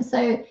time,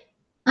 so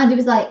Andy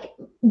was like,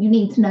 you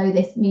need to know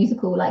this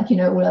musical like you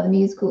know all other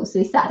musicals. So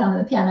he sat down on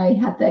the piano, he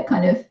had the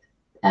kind of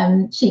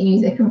sheet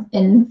music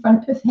in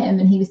front of him,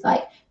 and he was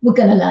like, we're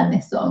gonna learn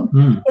this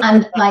song.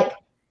 And like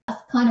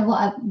that's kind of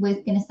what I was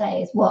gonna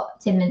say is what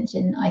Tim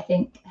Minchin I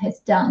think has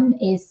done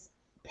is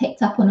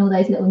picked up on all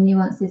those little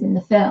nuances in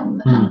the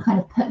film and kind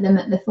of put them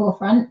at the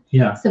forefront.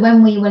 Yeah. So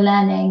when we were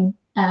learning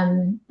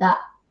that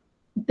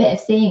bit of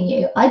Seeing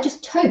You, I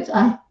just choked.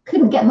 I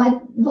couldn't get my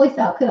voice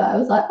out, could I? I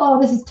was like, oh,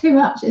 this is too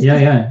much. It's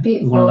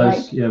beautiful.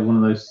 One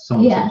of those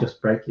songs that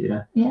just break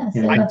you. Yeah,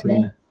 so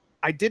lovely.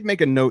 I did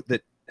make a note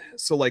that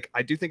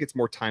I do think it's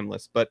more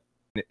timeless, but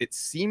it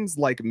seems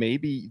like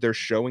maybe they're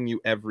showing you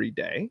every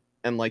day,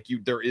 and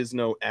there is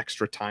no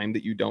extra time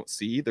that you don't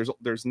see.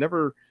 There's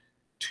never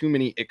too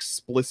many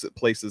explicit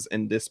places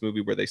in this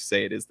movie where they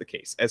say it is the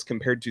case, as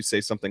compared to,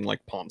 say, something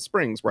like Palm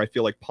Springs, where I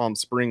feel like Palm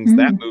Springs,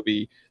 that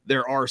movie,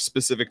 there are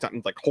specific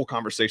times, like whole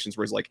conversations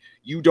where he's like,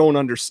 you don't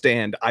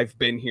understand, I've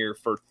been here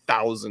for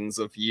thousands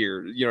of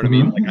years, you know what I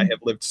mean? Like, I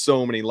have lived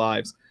so many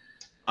lives.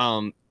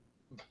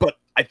 But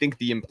I think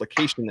the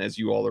implication, as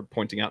you all are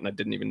pointing out, and I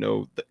didn't even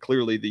know that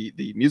clearly,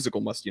 the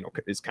musical must, you know,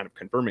 is kind of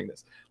confirming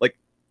this. Like,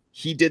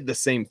 he did the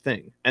same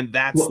thing, and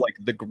that's like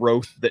the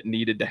growth that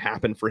needed to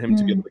happen for him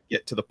to be able to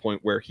get to the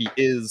point where he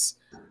is,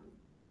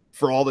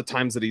 for all the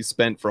times that he's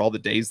spent, for all the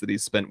days that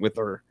he's spent with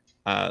her.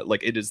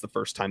 Like, it is the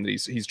first time that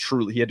he's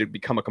truly, he had to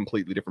become a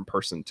completely different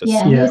person to we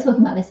were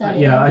talking about this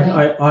earlier.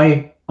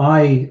 I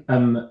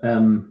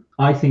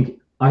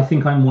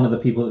think I'm one of the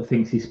people that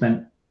thinks he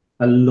spent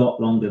a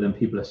lot longer than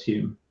people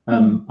assume.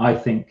 I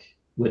think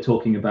we're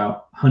talking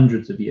about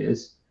hundreds of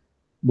years,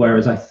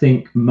 whereas I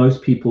think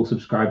most people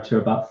subscribe to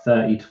about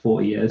 30 to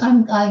 40 years.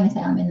 I'm going to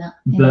say I'm in that.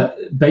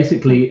 But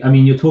basically, I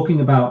mean, you're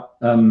talking about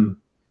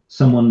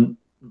someone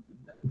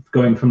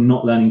going from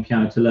not learning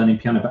piano to learning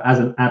piano, but as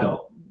an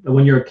adult.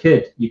 When you're a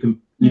kid, you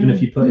can, even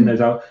if you put in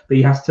those hours, but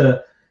he has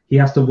to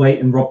wait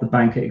and rob the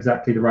bank at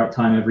exactly the right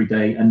time every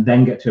day and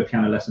then get to a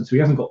piano lesson. So he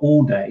hasn't got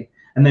all day,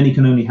 and then he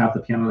can only have the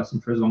piano lesson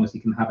for as long as he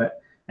can have it.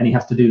 And he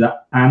has to do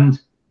that and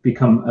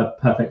become a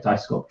perfect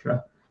ice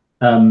sculptor,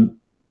 and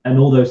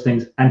all those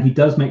things. And he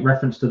does make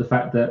reference to the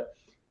fact that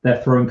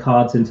they're throwing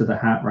cards into the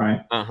hat,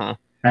 right?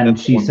 And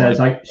she says,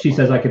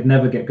 I could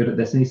never get good at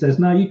this. And he says,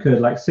 no, you could,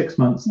 like 6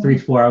 months, 3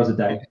 to 4 hours a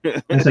day.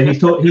 And so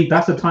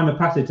that's a time of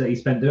passage that he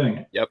spent doing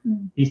it.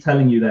 He's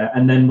telling you there.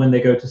 And then when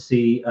they go to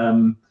see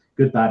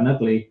Good, Bad and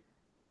Ugly,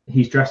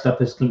 he's dressed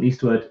up as Clint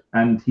Eastwood,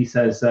 and he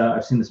says,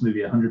 I've seen this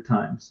movie 100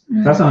 times.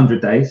 That's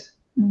 100 days.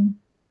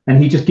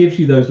 And he just gives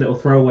you those little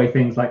throwaway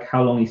things, like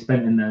how long he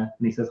spent in there.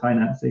 And he says, hi,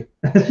 Nancy,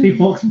 as she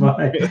walks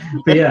by.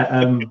 But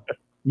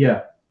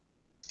yeah.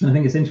 I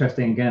think it's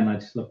interesting. Again, I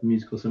just love the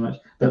musical so much.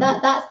 But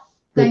that's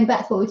going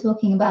back to what we're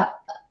talking about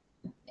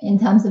in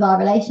terms of our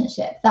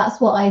relationship.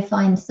 That's what I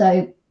find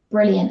so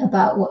brilliant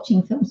about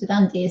watching films with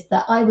Andy, is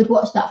that I would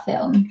watch that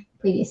film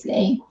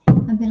previously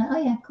and be like,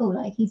 oh yeah, cool.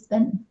 Like, he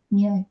spent,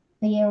 you know,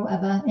 a year or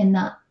whatever in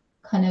that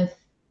kind of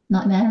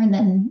nightmare, and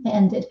then it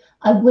ended.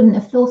 I wouldn't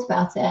have thought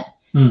about it.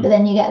 But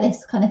then you get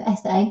this kind of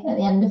essay at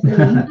the end of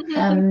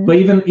the. But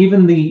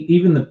even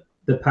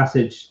the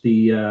passage,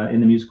 in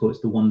the musical, it's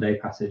the one day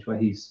passage where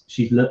he's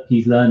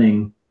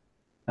learning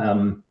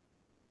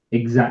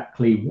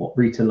exactly what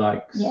Rita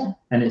likes,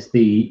 and it's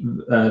the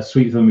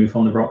sweet vermouth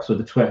on the rocks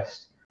with a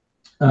twist.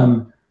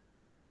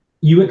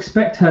 You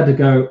expect her to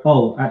go,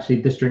 oh,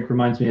 actually, this drink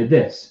reminds me of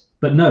this,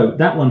 but no,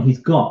 that one he's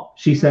got.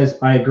 She says,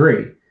 I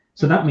agree.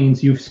 So that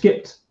means you've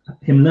skipped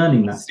him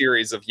learning that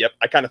series of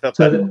I kind of felt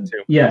that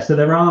too. Yeah, so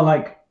there are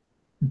like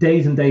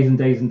days and days and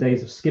days and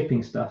days of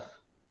skipping stuff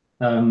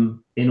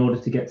in order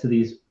to get to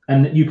these.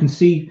 And you can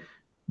see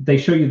they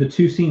show you the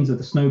two scenes of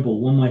the snowball,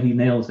 one where he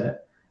nails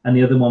it and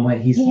the other one where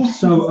he's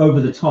so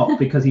over the top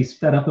because he's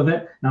fed up of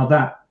it. Now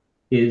that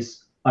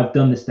is, I've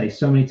done this day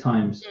so many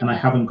times and I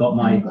haven't got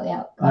my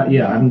I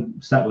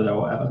haven't sat with her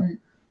or whatever.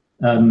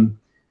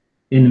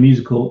 In the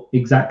musical,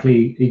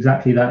 exactly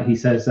that. He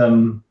says,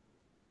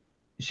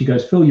 she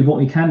goes, Phil, you bought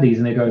me candies,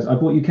 and he goes, I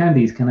bought you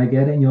candies, can I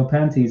get in your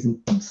panties? And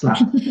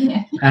slap.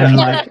 And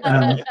like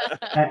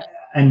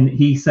and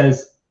he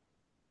says,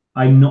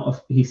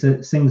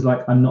 sings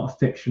like, I'm not a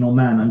fictional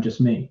man, I'm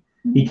just me.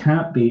 He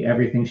can't be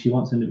everything she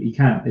wants him to be. He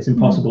can't, it's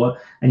impossible.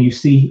 And you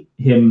see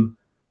him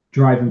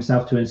drive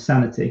himself to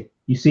insanity.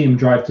 You see him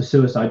drive to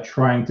suicide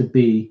trying to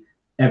be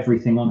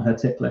everything on her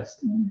tick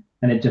list,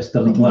 and it just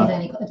doesn't work. He's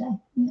only got a day.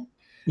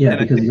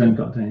 Because he's only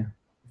got a day.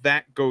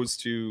 That goes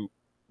to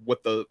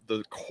what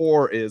the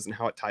core is and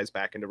how it ties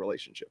back into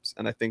relationships.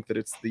 And I think that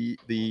it's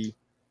the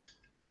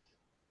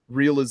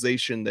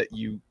realization that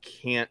you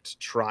can't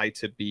try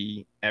to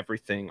be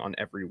everything on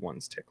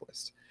everyone's tick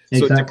list.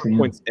 So at different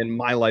points in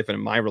my life and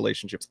in my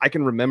relationships, I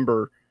can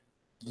remember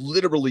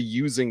literally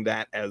using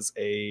that as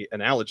a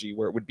analogy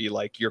where it would be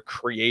like, you're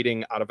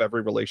creating out of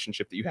every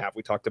relationship that you have.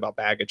 We talked about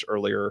baggage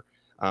earlier,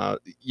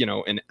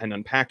 and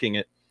unpacking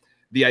it.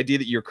 The idea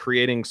that you're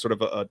creating sort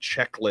of a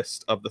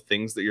checklist of the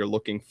things that you're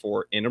looking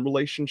for in a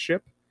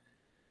relationship.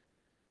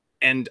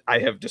 And I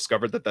have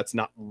discovered that that's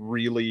not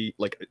really,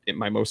 like, in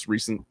my most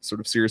recent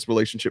sort of serious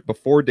relationship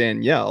before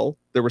Danielle,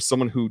 there was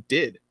someone who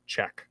did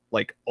check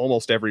like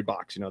almost every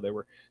box. You know, they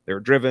were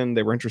driven,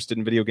 they were interested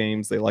in video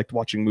games, they liked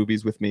watching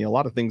movies with me. A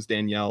lot of things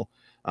Danielle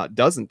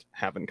doesn't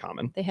have in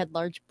common. They had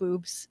large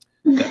boobs.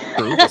 That's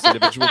true. This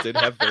individual did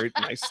have very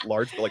nice,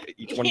 large, like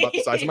each one about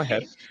the size of my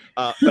head.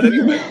 But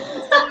anyway,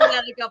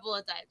 that a couple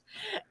of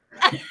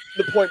times.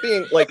 The point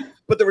being, like,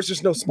 but there was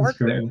just no spark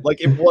there. Like,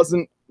 it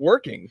wasn't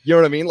working. You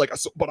know what I mean? Like,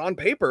 but on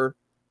paper,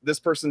 this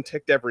person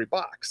ticked every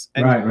box.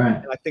 And, right.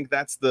 And I think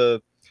that's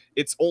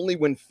it's only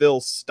when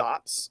Phil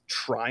stops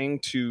trying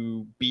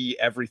to be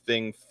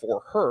everything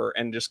for her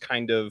and just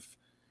kind of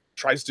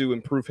tries to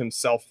improve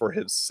himself for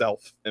his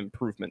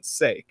self-improvement's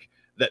sake,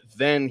 that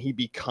then he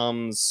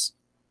becomes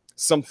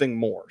something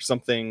more,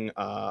 something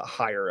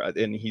higher,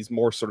 and he's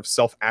more sort of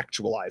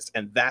self-actualized,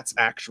 and that's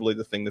actually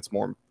the thing that's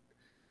more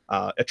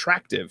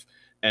attractive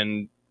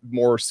and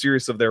more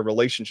serious of their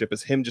relationship,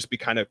 is him just be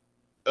kind of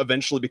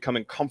eventually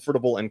becoming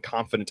comfortable and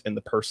confident in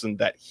the person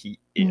that he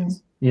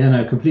is. Yeah,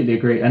 no, completely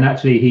agree. And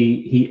actually,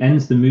 he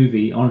ends the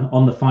movie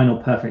on the final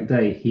perfect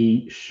day.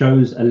 He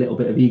shows a little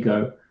bit of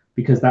ego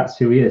because that's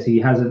who he is.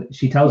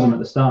 She tells him at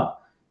the start,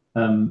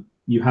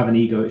 you have an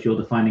ego, it's your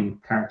defining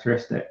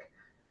characteristic.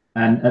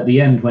 And at the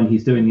end, when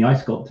he's doing the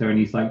ice sculptor and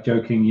he's like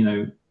joking, you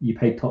know, you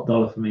paid top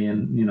dollar for me,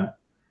 and you know,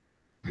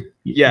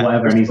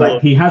 whatever. And he's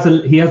like, he has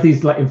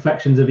these like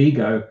inflections of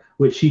ego,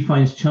 which she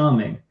finds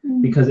charming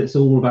because it's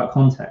all about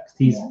context.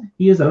 He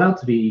is allowed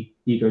to be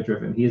ego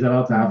driven. He is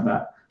allowed to have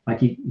that. Like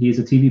he is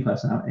a TV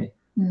personality,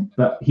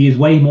 but he is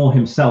way more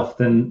himself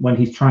than when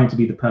he's trying to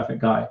be the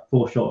perfect guy,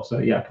 for sure. So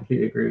yeah, I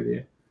completely agree with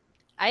you.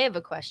 I have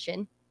a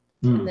question,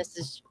 and this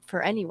is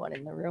for anyone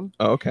in the room.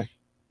 Oh, okay.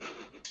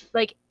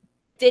 Like,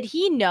 did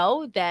he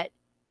know that?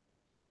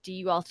 Do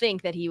you all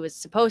think that he was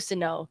supposed to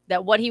know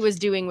that what he was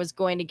doing was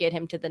going to get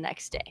him to the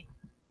next day?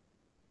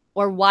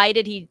 Or why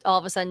did he all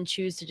of a sudden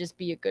choose to just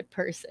be a good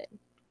person?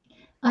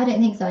 I don't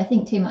think so. I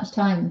think too much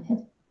time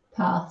had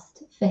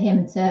passed for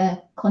him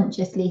to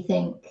consciously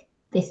think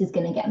this is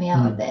going to get me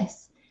out of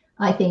this.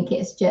 I think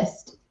it's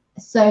just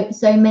so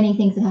many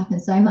things have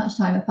happened, so much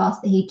time had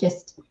passed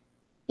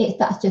that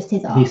that's just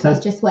his arc.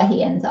 That's just where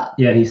he ends up.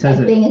 Yeah, he says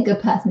like, being a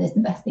good person is the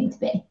best thing to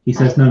be. He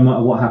says, no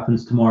matter what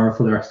happens tomorrow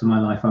for the rest of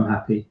my life, I'm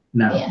happy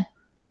now. Yeah.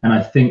 And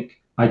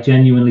I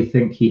genuinely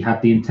think he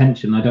had the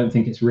intention. I don't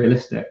think it's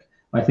realistic.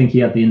 I think he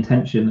had the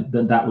intention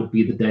that would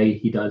be the day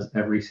he does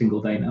every single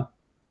day now.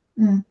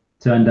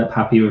 To end up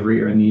happy with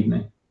Rita in the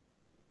evening.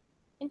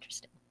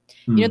 Interesting.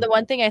 You know, the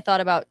one thing I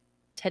thought about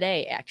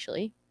today,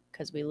 actually,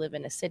 because we live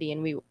in a city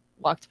and I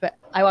walked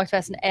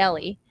past an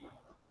alley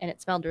and it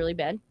smelled really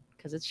bad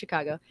because it's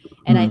Chicago.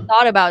 And I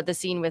thought about the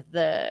scene with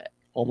the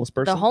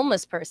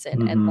homeless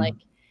person. And like,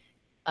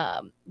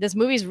 this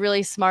movie's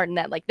really smart in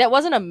that, like, that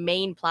wasn't a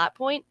main plot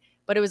point,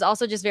 but it was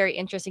also just very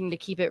interesting to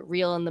keep it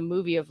real in the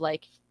movie of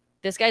like,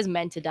 this guy's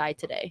meant to die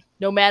today.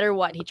 No matter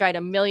what. He tried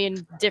a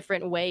million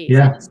different ways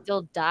and he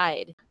still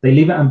died. They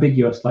leave it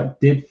ambiguous. Like,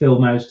 did Phil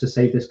manage to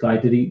save this guy?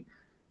 Did he?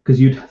 Because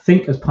you'd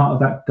think as part of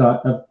that guy,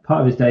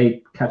 part of his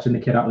day, catching the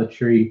kid out of the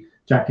tree,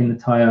 jacking the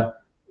tire,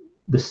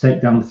 the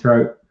stake down the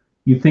throat,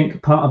 you'd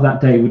think part of that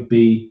day would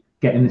be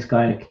getting this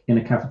guy in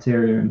a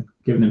cafeteria and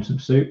giving him some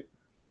soup.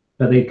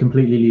 But they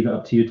completely leave it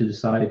up to you to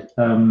decide.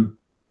 The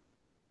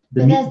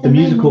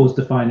musical is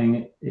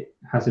defining it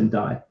has him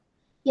die.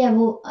 Yeah,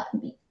 well,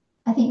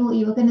 I think what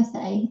you were going to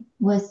say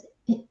was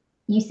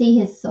you see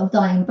his sort of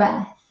dying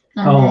breath.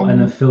 And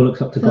then Phil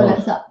looks up to God.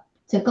 Looks up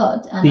to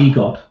God. And the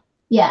God.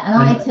 Yeah, and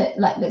I took,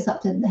 like, looks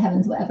up to the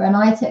heavens, whatever, and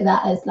I took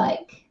that as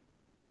like,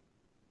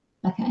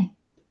 okay.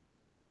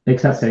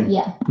 Accepting.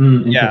 Yeah.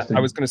 Yeah,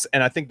 I was going to say,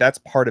 and I think that's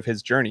part of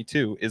his journey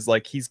too, is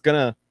like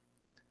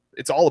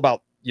it's all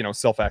about, you know,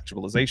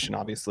 self-actualization,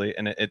 obviously,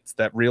 and it's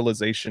that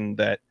realization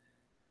that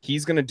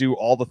he's going to do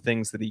all the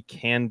things that he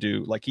can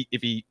do. Like,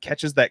 if he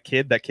catches that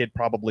kid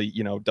probably,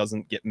 you know,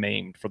 doesn't get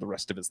maimed for the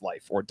rest of his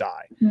life or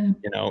die. You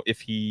know, if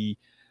he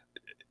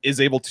is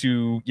able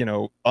to, you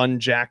know,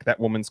 unjack that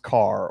woman's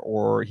car,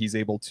 or he's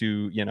able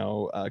to, you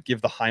know,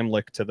 give the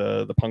Heimlich to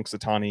the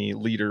Punxsutawney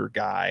leader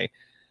guy,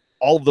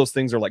 all of those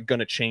things are like going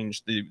to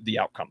change the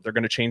outcome. They're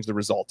going to change the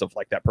result of,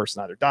 like, that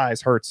person either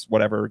dies, hurts,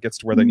 whatever, gets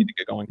to where they need to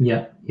get going.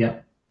 Yeah.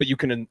 But you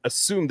can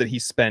assume that he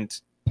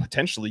spent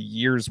potentially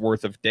years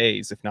worth of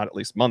days, if not at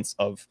least months,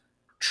 of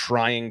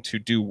trying to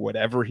do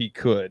whatever he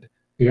could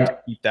to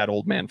keep that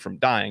old man from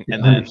dying.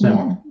 And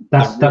then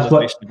that's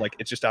what, like,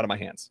 it's just out of my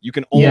hands. You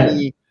can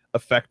only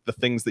affect the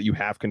things that you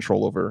have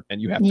control over,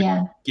 and you have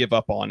to give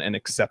up on and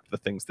accept the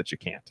things that you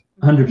can't.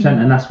 100%.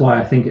 And that's why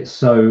I think it's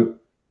so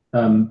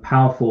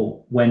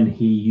powerful when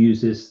he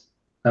uses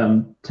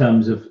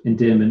terms of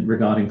endearment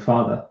regarding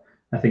father.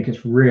 I think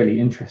it's really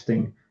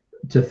interesting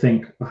to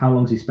think, how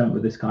long has he spent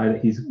with this guy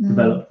that he's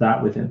developed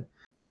that with him.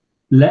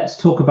 Let's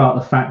talk about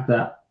the fact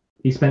that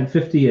he spent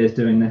 50 years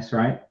doing this,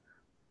 right?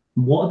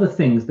 What are the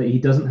things that he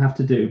doesn't have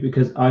to do?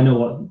 Because I know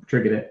what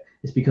triggered it.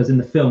 It's because in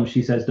the film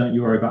she says, don't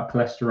you worry about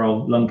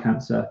cholesterol, lung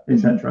cancer,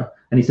 etc.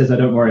 And he says, I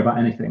don't worry about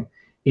anything.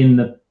 In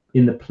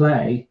the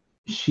play,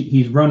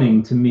 he's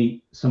running to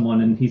meet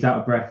someone and he's out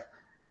of breath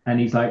and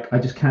he's like, I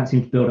just can't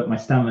seem to build up my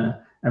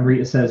stamina. And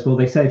Rita says, well,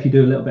 they say if you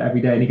do a little bit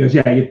every day. And he goes,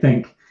 yeah, you'd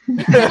think.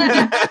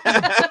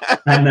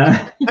 And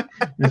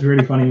it's a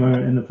really funny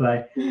moment in the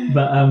play.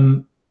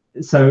 But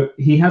so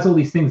he has all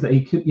these things that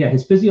he could,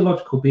 his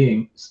physiological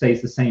being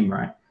stays the same,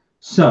 right?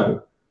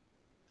 So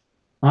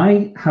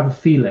I have a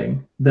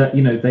feeling that,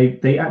 you know,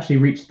 they actually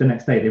reached the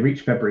next day. They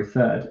reached February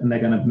 3rd and they're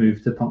going to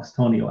move to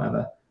Punxsutawney or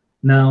whatever.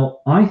 Now,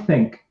 I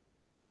think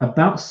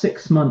about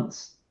 6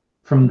 months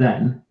from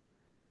then,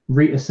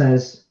 Rita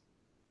says,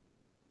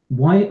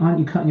 why aren't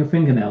you cutting your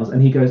fingernails?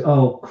 And he goes,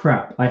 oh,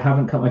 crap, I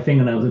haven't cut my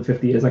fingernails in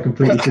 50 years. I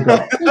completely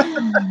forgot.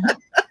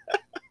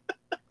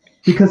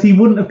 Because he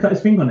wouldn't have cut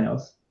his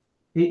fingernails.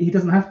 He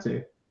doesn't have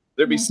to.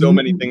 There'd be so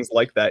many things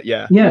like that.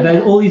 Yeah. Yeah,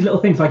 there's all these little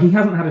things. Like, he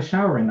hasn't had a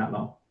shower in that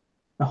long,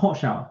 a hot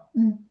shower.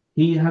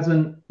 He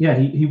hasn't. Yeah,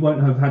 he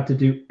won't have had to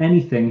do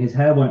anything. His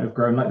hair won't have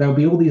grown. Like, there'll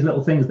be all these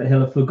little things that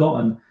he'll have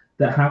forgotten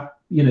that have,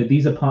 you know,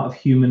 these are part of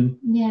human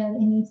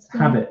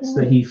habits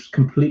that he's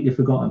completely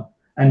forgotten.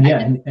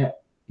 And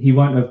he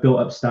won't have built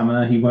up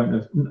stamina. He won't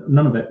have,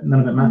 none of it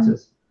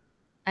matters.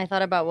 I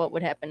thought about what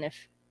would happen if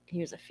he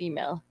was a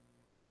female.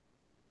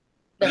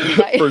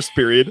 First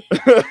period.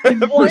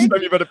 First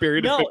time you've had a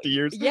period in 50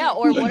 years. Yeah,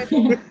 or what if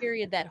he had a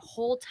period that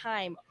whole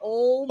time?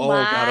 Oh my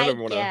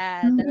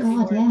God.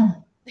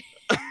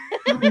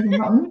 That'd be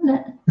wrong, isn't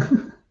it?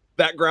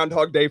 That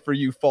Groundhog Day for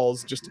you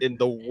falls just in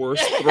the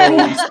worst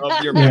throes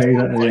of your cramps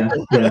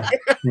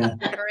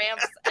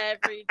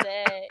every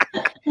day.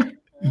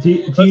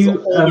 That's a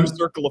whole new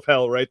circle of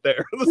hell right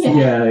there.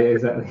 Yeah,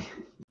 exactly.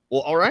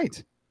 Well, all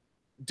right.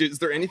 Is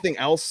there anything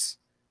else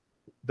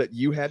that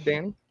you had,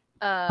 Danny?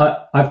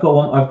 I've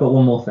got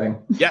one more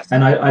thing. Yes.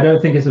 And I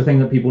don't think it's a thing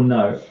that people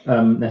know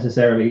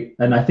necessarily.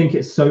 And I think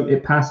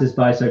it passes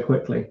by so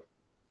quickly.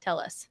 Tell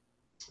us.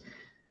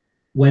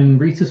 When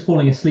Rita's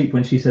falling asleep,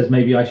 when she says,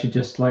 maybe I should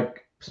just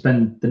like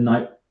spend the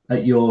night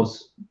at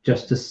yours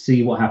just to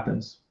see what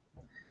happens.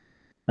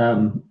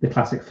 The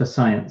classic for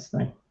science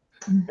thing.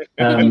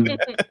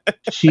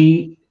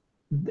 The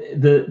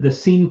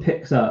scene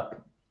picks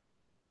up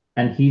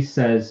and he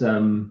says,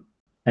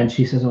 and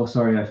she says, oh,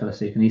 sorry, I fell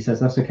asleep. And he says,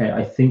 that's okay.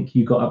 I think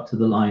you got up to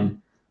the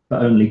line,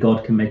 but only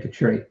God can make a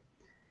tree.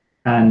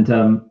 And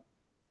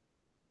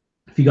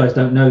if you guys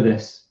don't know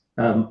this,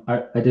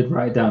 I did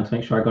write it down to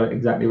make sure I got it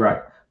exactly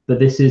right. But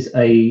this is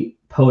a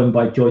poem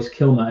by Joyce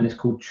Kilmer, and it's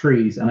called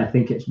Trees. And I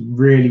think it's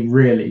really,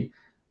 really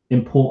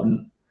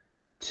important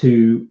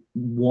to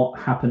what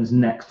happens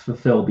next for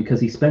Phil, because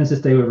he spends this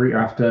day with Rita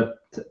after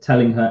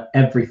telling her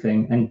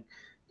everything. And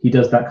he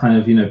does that kind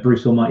of, you know,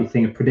 Bruce Almighty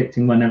thing of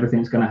predicting when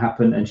everything's going to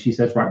happen. And she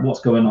says, right, what's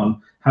going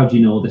on? How do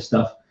you know all this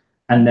stuff?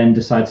 And then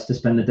decides to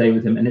spend the day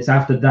with him. And it's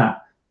after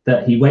that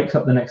he wakes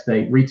up the next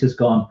day, Rita's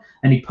gone,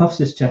 and he puffs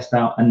his chest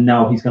out, and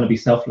now he's going to be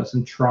selfless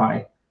and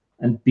try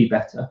and be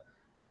better.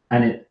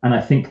 And I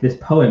think this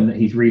poem that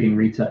he's reading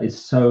Rita is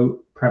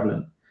so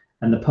prevalent.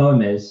 And the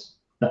poem ends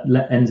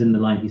in the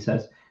line he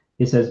says,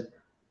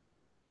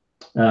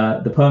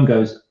 the poem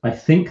goes, I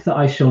think that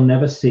I shall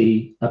never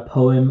see a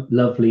poem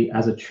lovely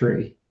as a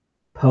tree.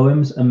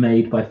 Poems are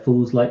made by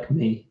fools like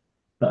me,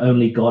 but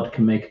only God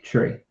can make a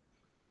tree.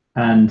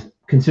 And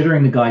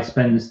considering the guy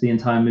spends the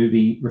entire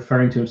movie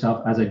referring to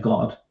himself as a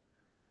god,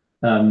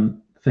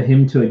 for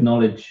him to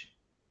acknowledge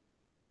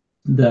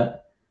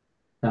that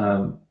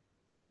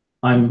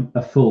I'm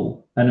a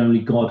fool and only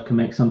God can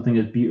make something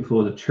as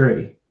beautiful as a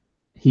tree,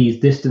 he's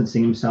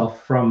distancing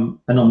himself from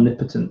an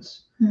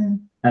omnipotence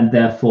and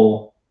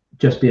therefore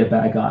just be a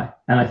better guy.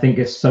 And I think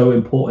it's so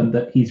important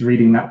that he's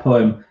reading that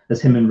poem as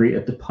him and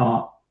Rita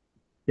depart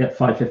at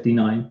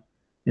 5:59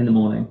 in the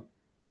morning,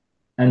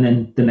 and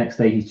then the next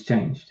day he's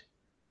changed.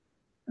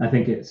 I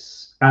think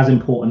it's as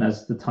important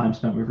as the time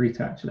spent with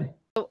Rita, actually.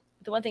 So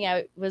the one thing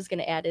I was going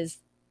to add is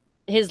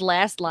his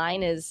last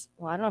line is,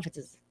 well, I don't know if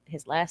it's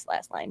his last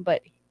line,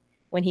 but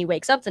when he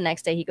wakes up the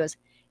next day, he goes,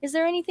 is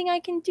there anything I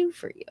can do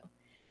for you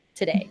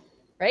today?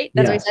 Right?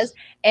 That's what he says.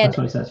 And that's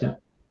what he says, yeah.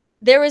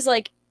 There was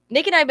like,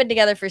 Nick and I have been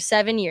together for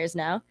 7 years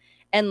now.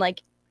 And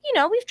like, you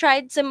know, we've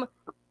tried some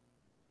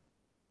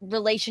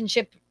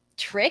relationship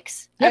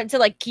tricks to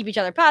like keep each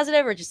other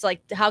positive, or just like,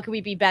 how can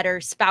we be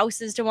better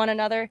spouses to one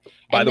another?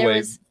 By the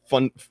way,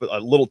 a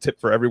little tip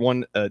for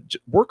everyone,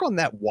 work on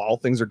that while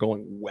things are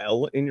going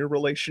well in your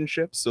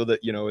relationship, so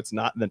that, you know, it's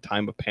not in the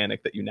time of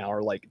panic that you now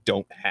are like,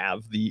 don't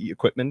have the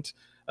equipment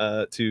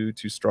to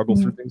struggle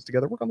through things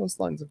together. Work on those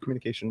lines of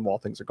communication while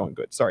things are going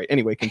good. Sorry.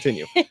 Anyway,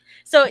 continue.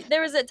 So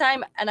there was a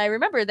time, and I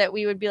remember that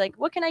we would be like,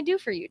 what can I do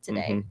for you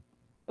today?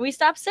 We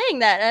stopped saying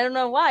that. I don't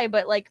know why,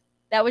 but like,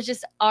 that was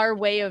just our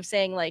way of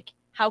saying like,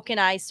 how can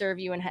I serve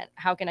you and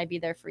how can I be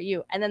there for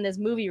you? And then this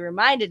movie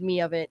reminded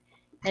me of it.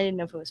 I didn't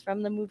know if it was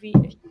from the movie,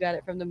 if you got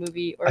it from the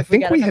movie, or if we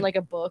got it from like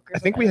a book. Or I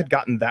think we had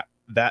gotten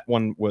that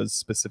one was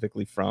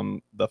specifically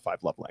from the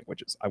 5 Love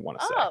Languages, I want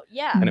to say. Oh,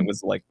 yeah. And it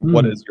was like,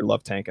 what is your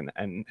love tank,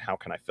 and how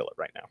can I fill it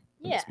right now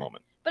in this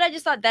moment? But I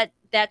just thought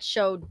that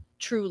showed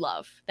true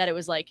love, that it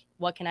was like,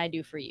 what can I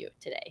do for you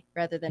today,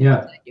 rather than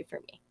what can I do for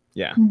me?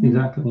 Yeah,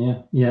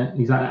 exactly. Yeah,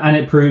 exactly. And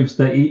it proves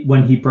that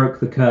when he broke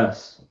the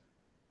curse,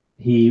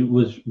 he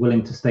was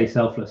willing to stay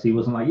selfless. He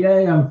wasn't like,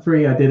 yay, I'm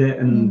free, I did it.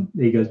 And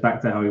he goes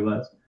back to how he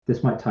was.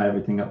 This might tie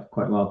everything up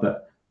quite well,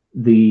 but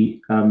I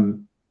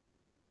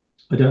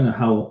don't know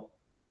how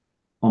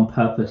on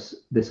purpose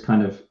this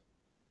kind of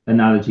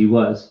analogy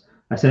was.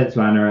 I said it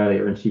to Anna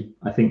earlier, and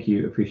I think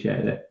you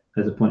appreciated it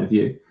as a point of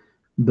view.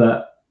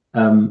 But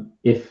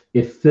if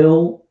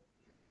Phil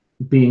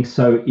being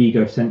so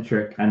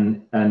egocentric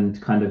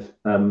and kind of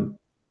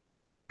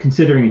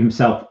considering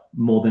himself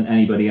more than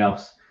anybody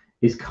else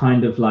is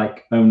kind of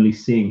like only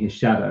seeing his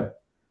shadow,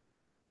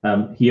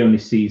 he only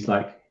sees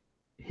like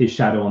his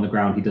shadow on the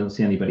ground, he doesn't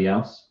see anybody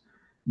else,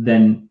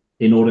 then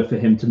in order for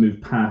him to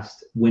move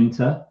past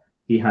Winter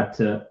he had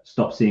to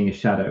stop seeing his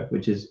shadow,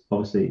 which is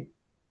obviously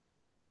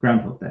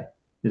Groundhog Day,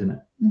 isn't it?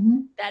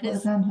 That Well,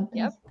 is, Groundhog Day.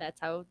 yep, that's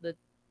how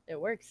it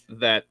works.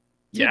 That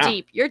Too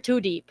deep. You're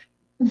too deep.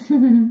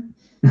 And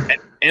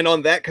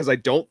on that, because I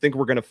don't think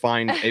we're going to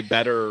find a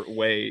better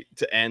way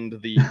to end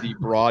the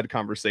broad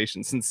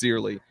conversation,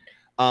 sincerely.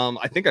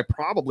 I think I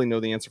probably know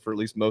the answer for at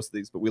least most of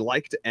these, but we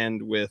like to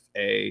end with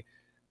a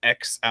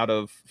X out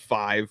of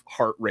 5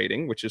 heart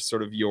rating, which is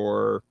sort of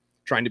your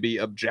trying to be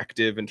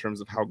objective in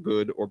terms of how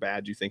good or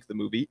bad you think the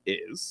movie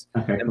is.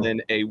 Okay, And cool.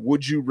 then a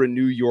would you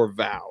renew your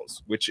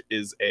vows, which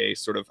is a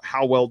sort of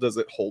how well does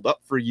it hold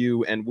up for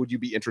you, and would you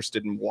be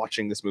interested in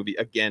watching this movie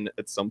again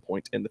at some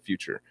point in the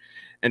future.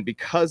 And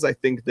because I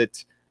think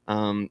that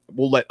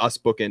we'll let us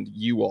bookend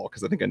you all,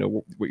 because I think I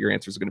know what your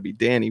answers are going to be.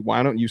 Danny,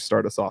 why don't you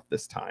start us off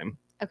this time?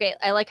 Okay,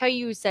 I like how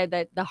you said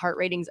that the heart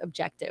rating's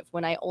objective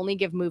when I only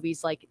give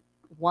movies like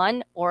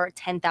 1 or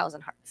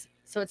 10,000 hearts.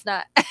 So it's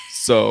not.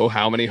 So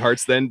how many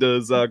hearts then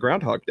does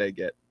Groundhog Day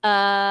get?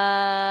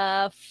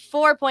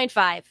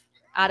 4.5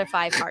 out of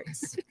 5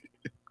 hearts.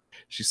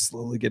 She's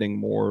slowly getting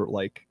more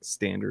like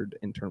standard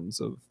in terms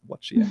of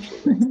what she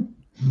actually rates.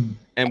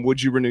 And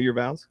would you renew your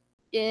vows?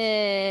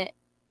 I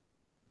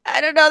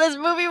don't know. This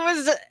movie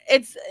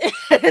it's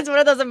it's one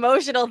of those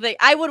emotional things.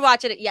 I would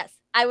watch it. Yes,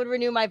 I would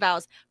renew my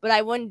vows, but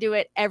I wouldn't do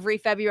it every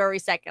February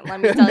 2nd. Let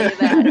me tell you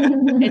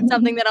that. It's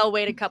something that I'll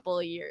wait a couple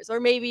of years,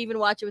 or maybe even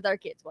watch it with our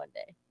kids one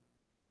day.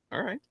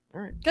 All right.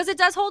 Because it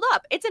does hold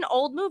up. It's an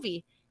old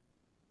movie.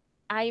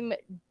 I'm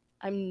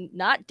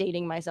not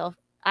dating myself.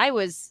 I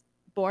was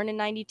born in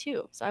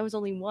 92, so I was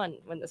only 1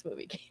 when this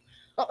movie came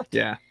out.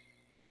 Yeah.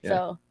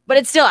 So, but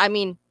it's still, I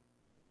mean,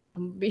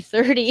 I'm gonna be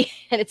 30,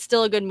 and it's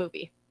still a good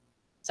movie.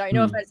 Sorry,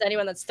 no offense to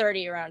anyone that's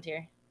 30 around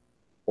here.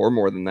 Or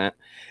more than that.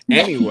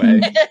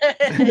 Anyway.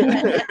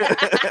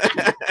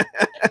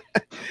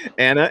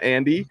 Anna,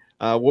 Andy,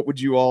 what would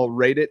you all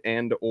rate it,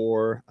 and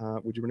or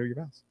would you renew your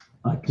vows?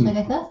 I Should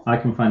I go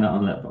first? can find out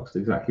on Letterboxd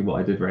exactly what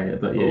I did rate it,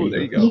 but yeah,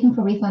 there you go. You can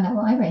probably find out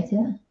what I rated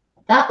it.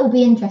 That will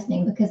be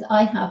interesting because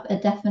I have a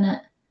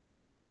definite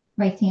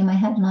rating in my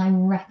head, and I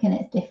reckon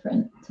it's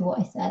different to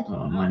what I said.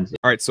 Oh, mine's...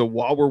 All right, so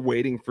while we're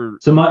waiting for...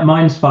 So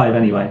mine's 5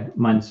 anyway.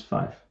 Mine's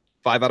 5.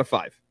 5 out of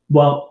 5.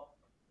 Well,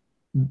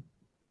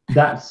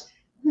 it's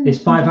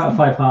 5 out of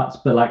 5 hearts,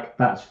 but like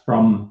that's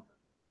from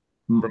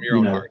your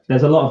own heart.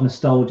 There's a lot of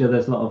nostalgia.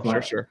 There's a lot of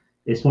like... Sure.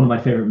 It's one of my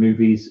favorite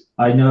movies.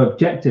 I know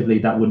objectively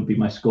that wouldn't be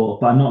my score,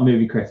 but I'm not a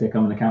movie critic.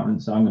 I'm an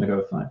accountant, so I'm going to go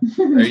with 5.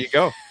 There you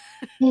go.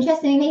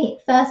 Interestingly,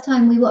 first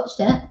time we watched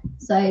it,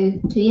 so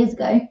 2 years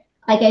ago,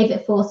 I gave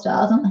it 4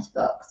 stars on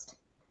Letterboxd.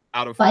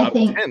 Out of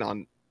 10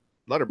 on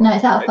Letterboxd. No,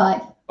 it's out of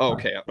 5. Oh,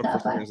 okay. It's out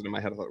of 5. In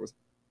my head, I thought it was.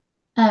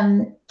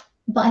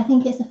 But I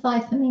think it's a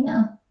 5 for me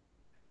now.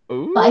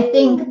 Ooh. But I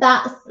think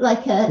that's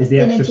like a Is the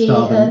extra synergy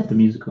star of the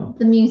musical?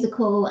 The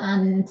musical,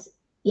 and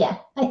yeah,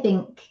 I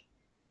think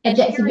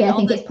objectively, I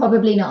think it's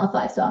probably not a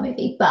 5-star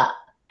movie, but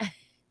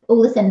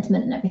all the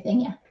sentiment and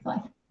everything, yeah, 5.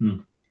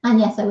 And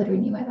yes, I would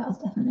renew my vows,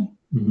 definitely.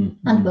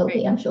 And will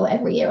be, I'm sure,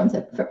 every year on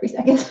February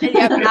 2nd.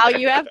 Yeah, now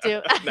you have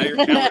to. Now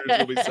your calendars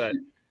will be set.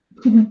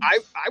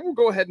 I will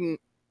go ahead and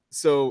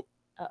so.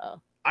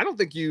 I don't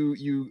think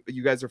you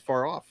guys are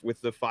far off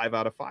with the 5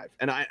 out of 5,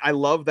 and I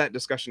love that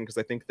discussion because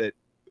I think that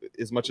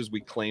as much as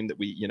we claim that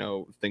we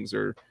things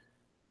are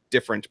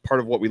different, part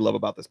of what we love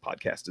about this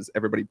podcast is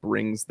everybody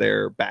brings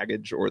their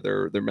baggage or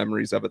their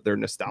memories of it, their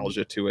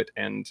nostalgia to it,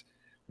 and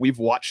we've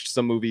watched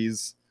some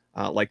movies.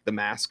 Like The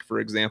Mask, for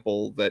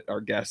example, that our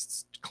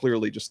guests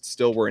clearly just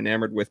still were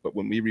enamored with, but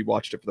when we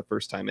rewatched it for the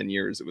first time in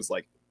years, it was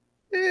like,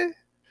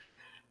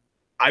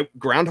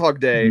 Groundhog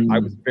Day, I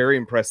was very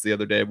impressed the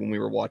other day when we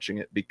were watching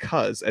it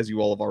because, as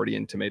you all have already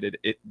intimated,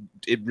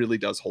 it really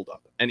does hold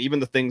up. And even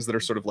the things that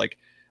are sort of like,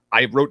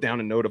 I wrote down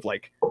a note of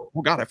like,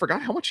 oh God, I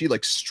forgot how much he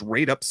like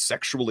straight up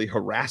sexually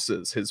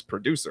harasses his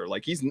producer.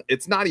 Like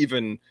it's not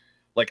even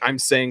like I'm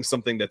saying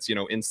something that's,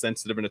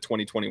 insensitive in a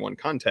 2021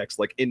 context.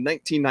 Like in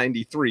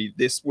 1993,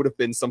 this would have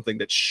been something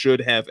that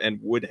should have and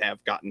would have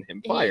gotten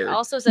him fired. He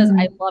also says,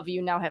 I love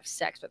you, now have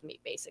sex with me,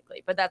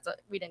 basically. But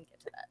we didn't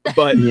get to that.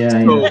 But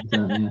yeah.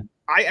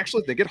 I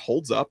actually think it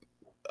holds up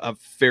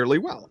fairly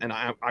well. And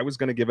I was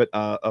going to give it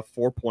a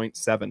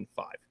 4.75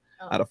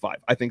 out of 5.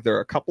 I think there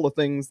are a couple of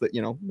things that,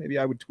 maybe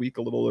I would tweak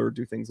a little or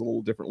do things a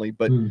little differently.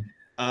 But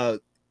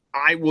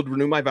I would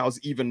renew my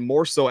vows even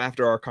more so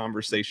after our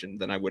conversation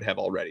than I would have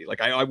already. Like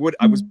I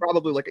was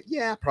probably like,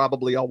 yeah,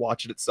 probably I'll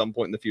watch it at some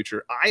point in the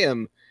future.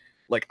 I'm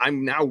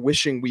now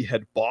wishing we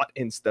had bought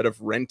instead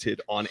of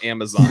rented on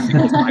Amazon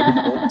because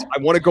I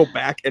want to go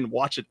back and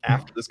watch it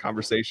after this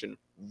conversation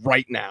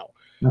right now.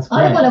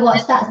 I want to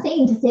watch that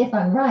scene to see if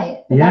I'm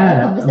right.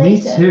 Yeah, me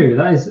too.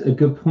 That is a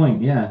good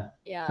point. Yeah,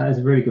 that is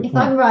a really good point.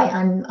 If I'm right,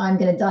 I'm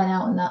going to dine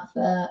out on that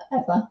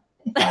forever.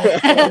 No,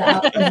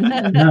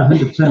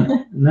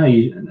 100%.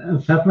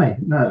 No, fair play.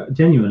 No,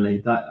 genuinely,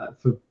 that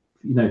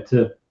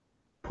to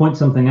point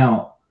something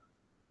out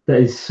that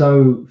is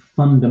so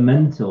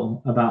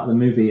fundamental about the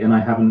movie, and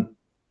I've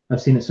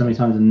seen it so many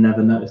times and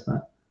never noticed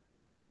that.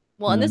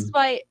 Well, and this is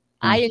why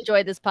I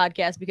enjoy this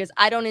podcast because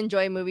I don't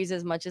enjoy movies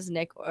as much as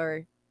Nick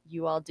or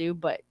you all do,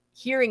 but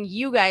hearing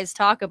you guys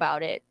talk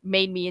about it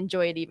made me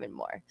enjoy it even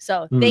more.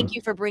 So thank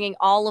you for bringing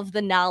all of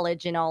the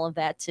knowledge and all of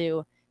that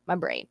to my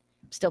brain.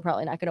 I'm still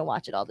probably not going to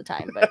watch it all the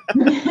time, but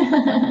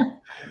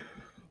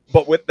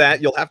But with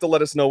that, you'll have to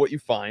let us know what you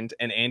find.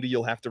 And Andy,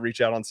 you'll have to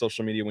reach out on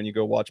social media when you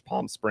go watch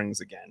Palm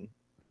Springs again.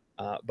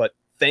 But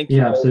thank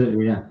you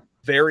absolutely,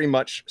 very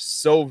much,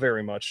 so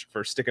very much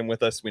for sticking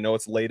with us. We know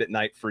it's late at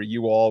night for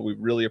you all. We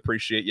really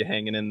appreciate you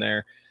hanging in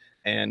there.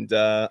 And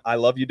I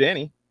love you,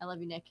 Danny. I love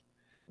you, Nick.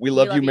 We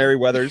love you, Mary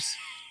Weathers.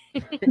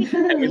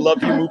 And we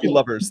love you, movie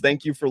lovers.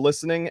 Thank you for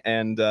listening.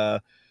 And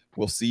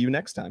we'll see you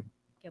next time.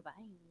 Goodbye.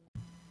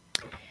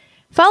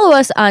 Follow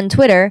us on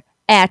Twitter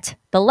at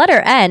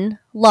 @N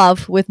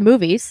Love with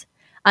Movies,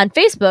 on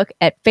Facebook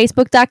at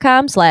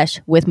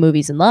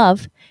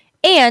facebook.com/withmoviesandlove,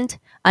 and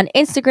on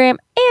Instagram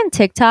and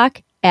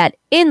TikTok at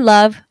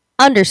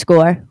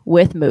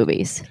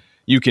 @InLove_with-movies.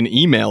 You can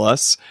email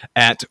us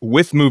at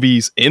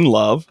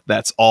withmoviesinlove,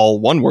 that's all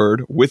one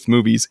word,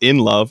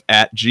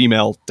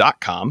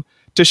 withmoviesinlove@gmail.com,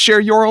 to share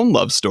your own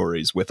love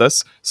stories with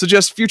us,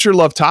 suggest future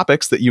love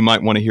topics that you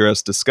might want to hear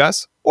us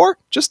discuss, or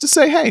just to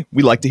say, hey,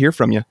 we'd like to hear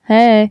from you.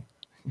 Hey.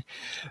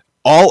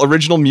 All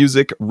original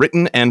music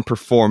written and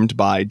performed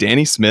by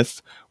Danny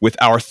Smith, with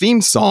our theme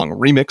song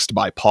remixed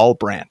by Paul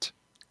Brandt.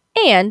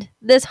 And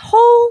this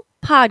whole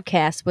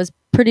podcast was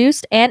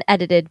produced and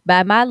edited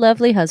by my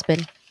lovely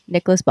husband,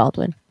 Nicholas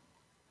Baldwin.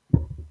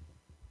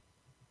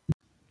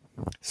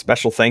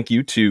 Special thank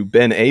you to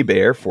Ben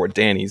Abear for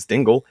Danny's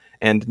dingle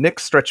and Nick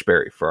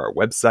Stretchberry for our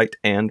website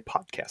and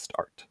podcast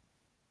art.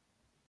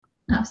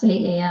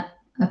 Absolutely, yeah.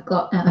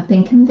 I've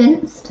been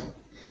convinced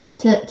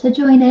to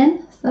join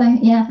in. So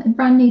yeah, I'm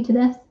brand new to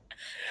this.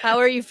 How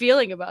are you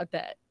feeling about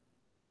that?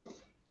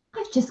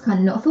 I've just kind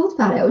of not thought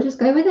about it. I'll just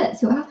go with it,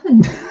 see what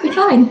happens. Be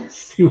fine.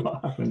 See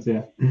what happens,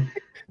 yeah.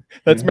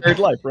 That's married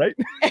life, right?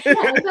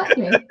 Yeah,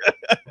 exactly.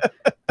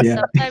 Yeah.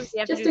 Sometimes you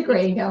have Just to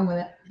agreeing, going with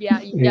it. Yeah,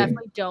 you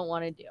definitely don't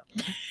want to do.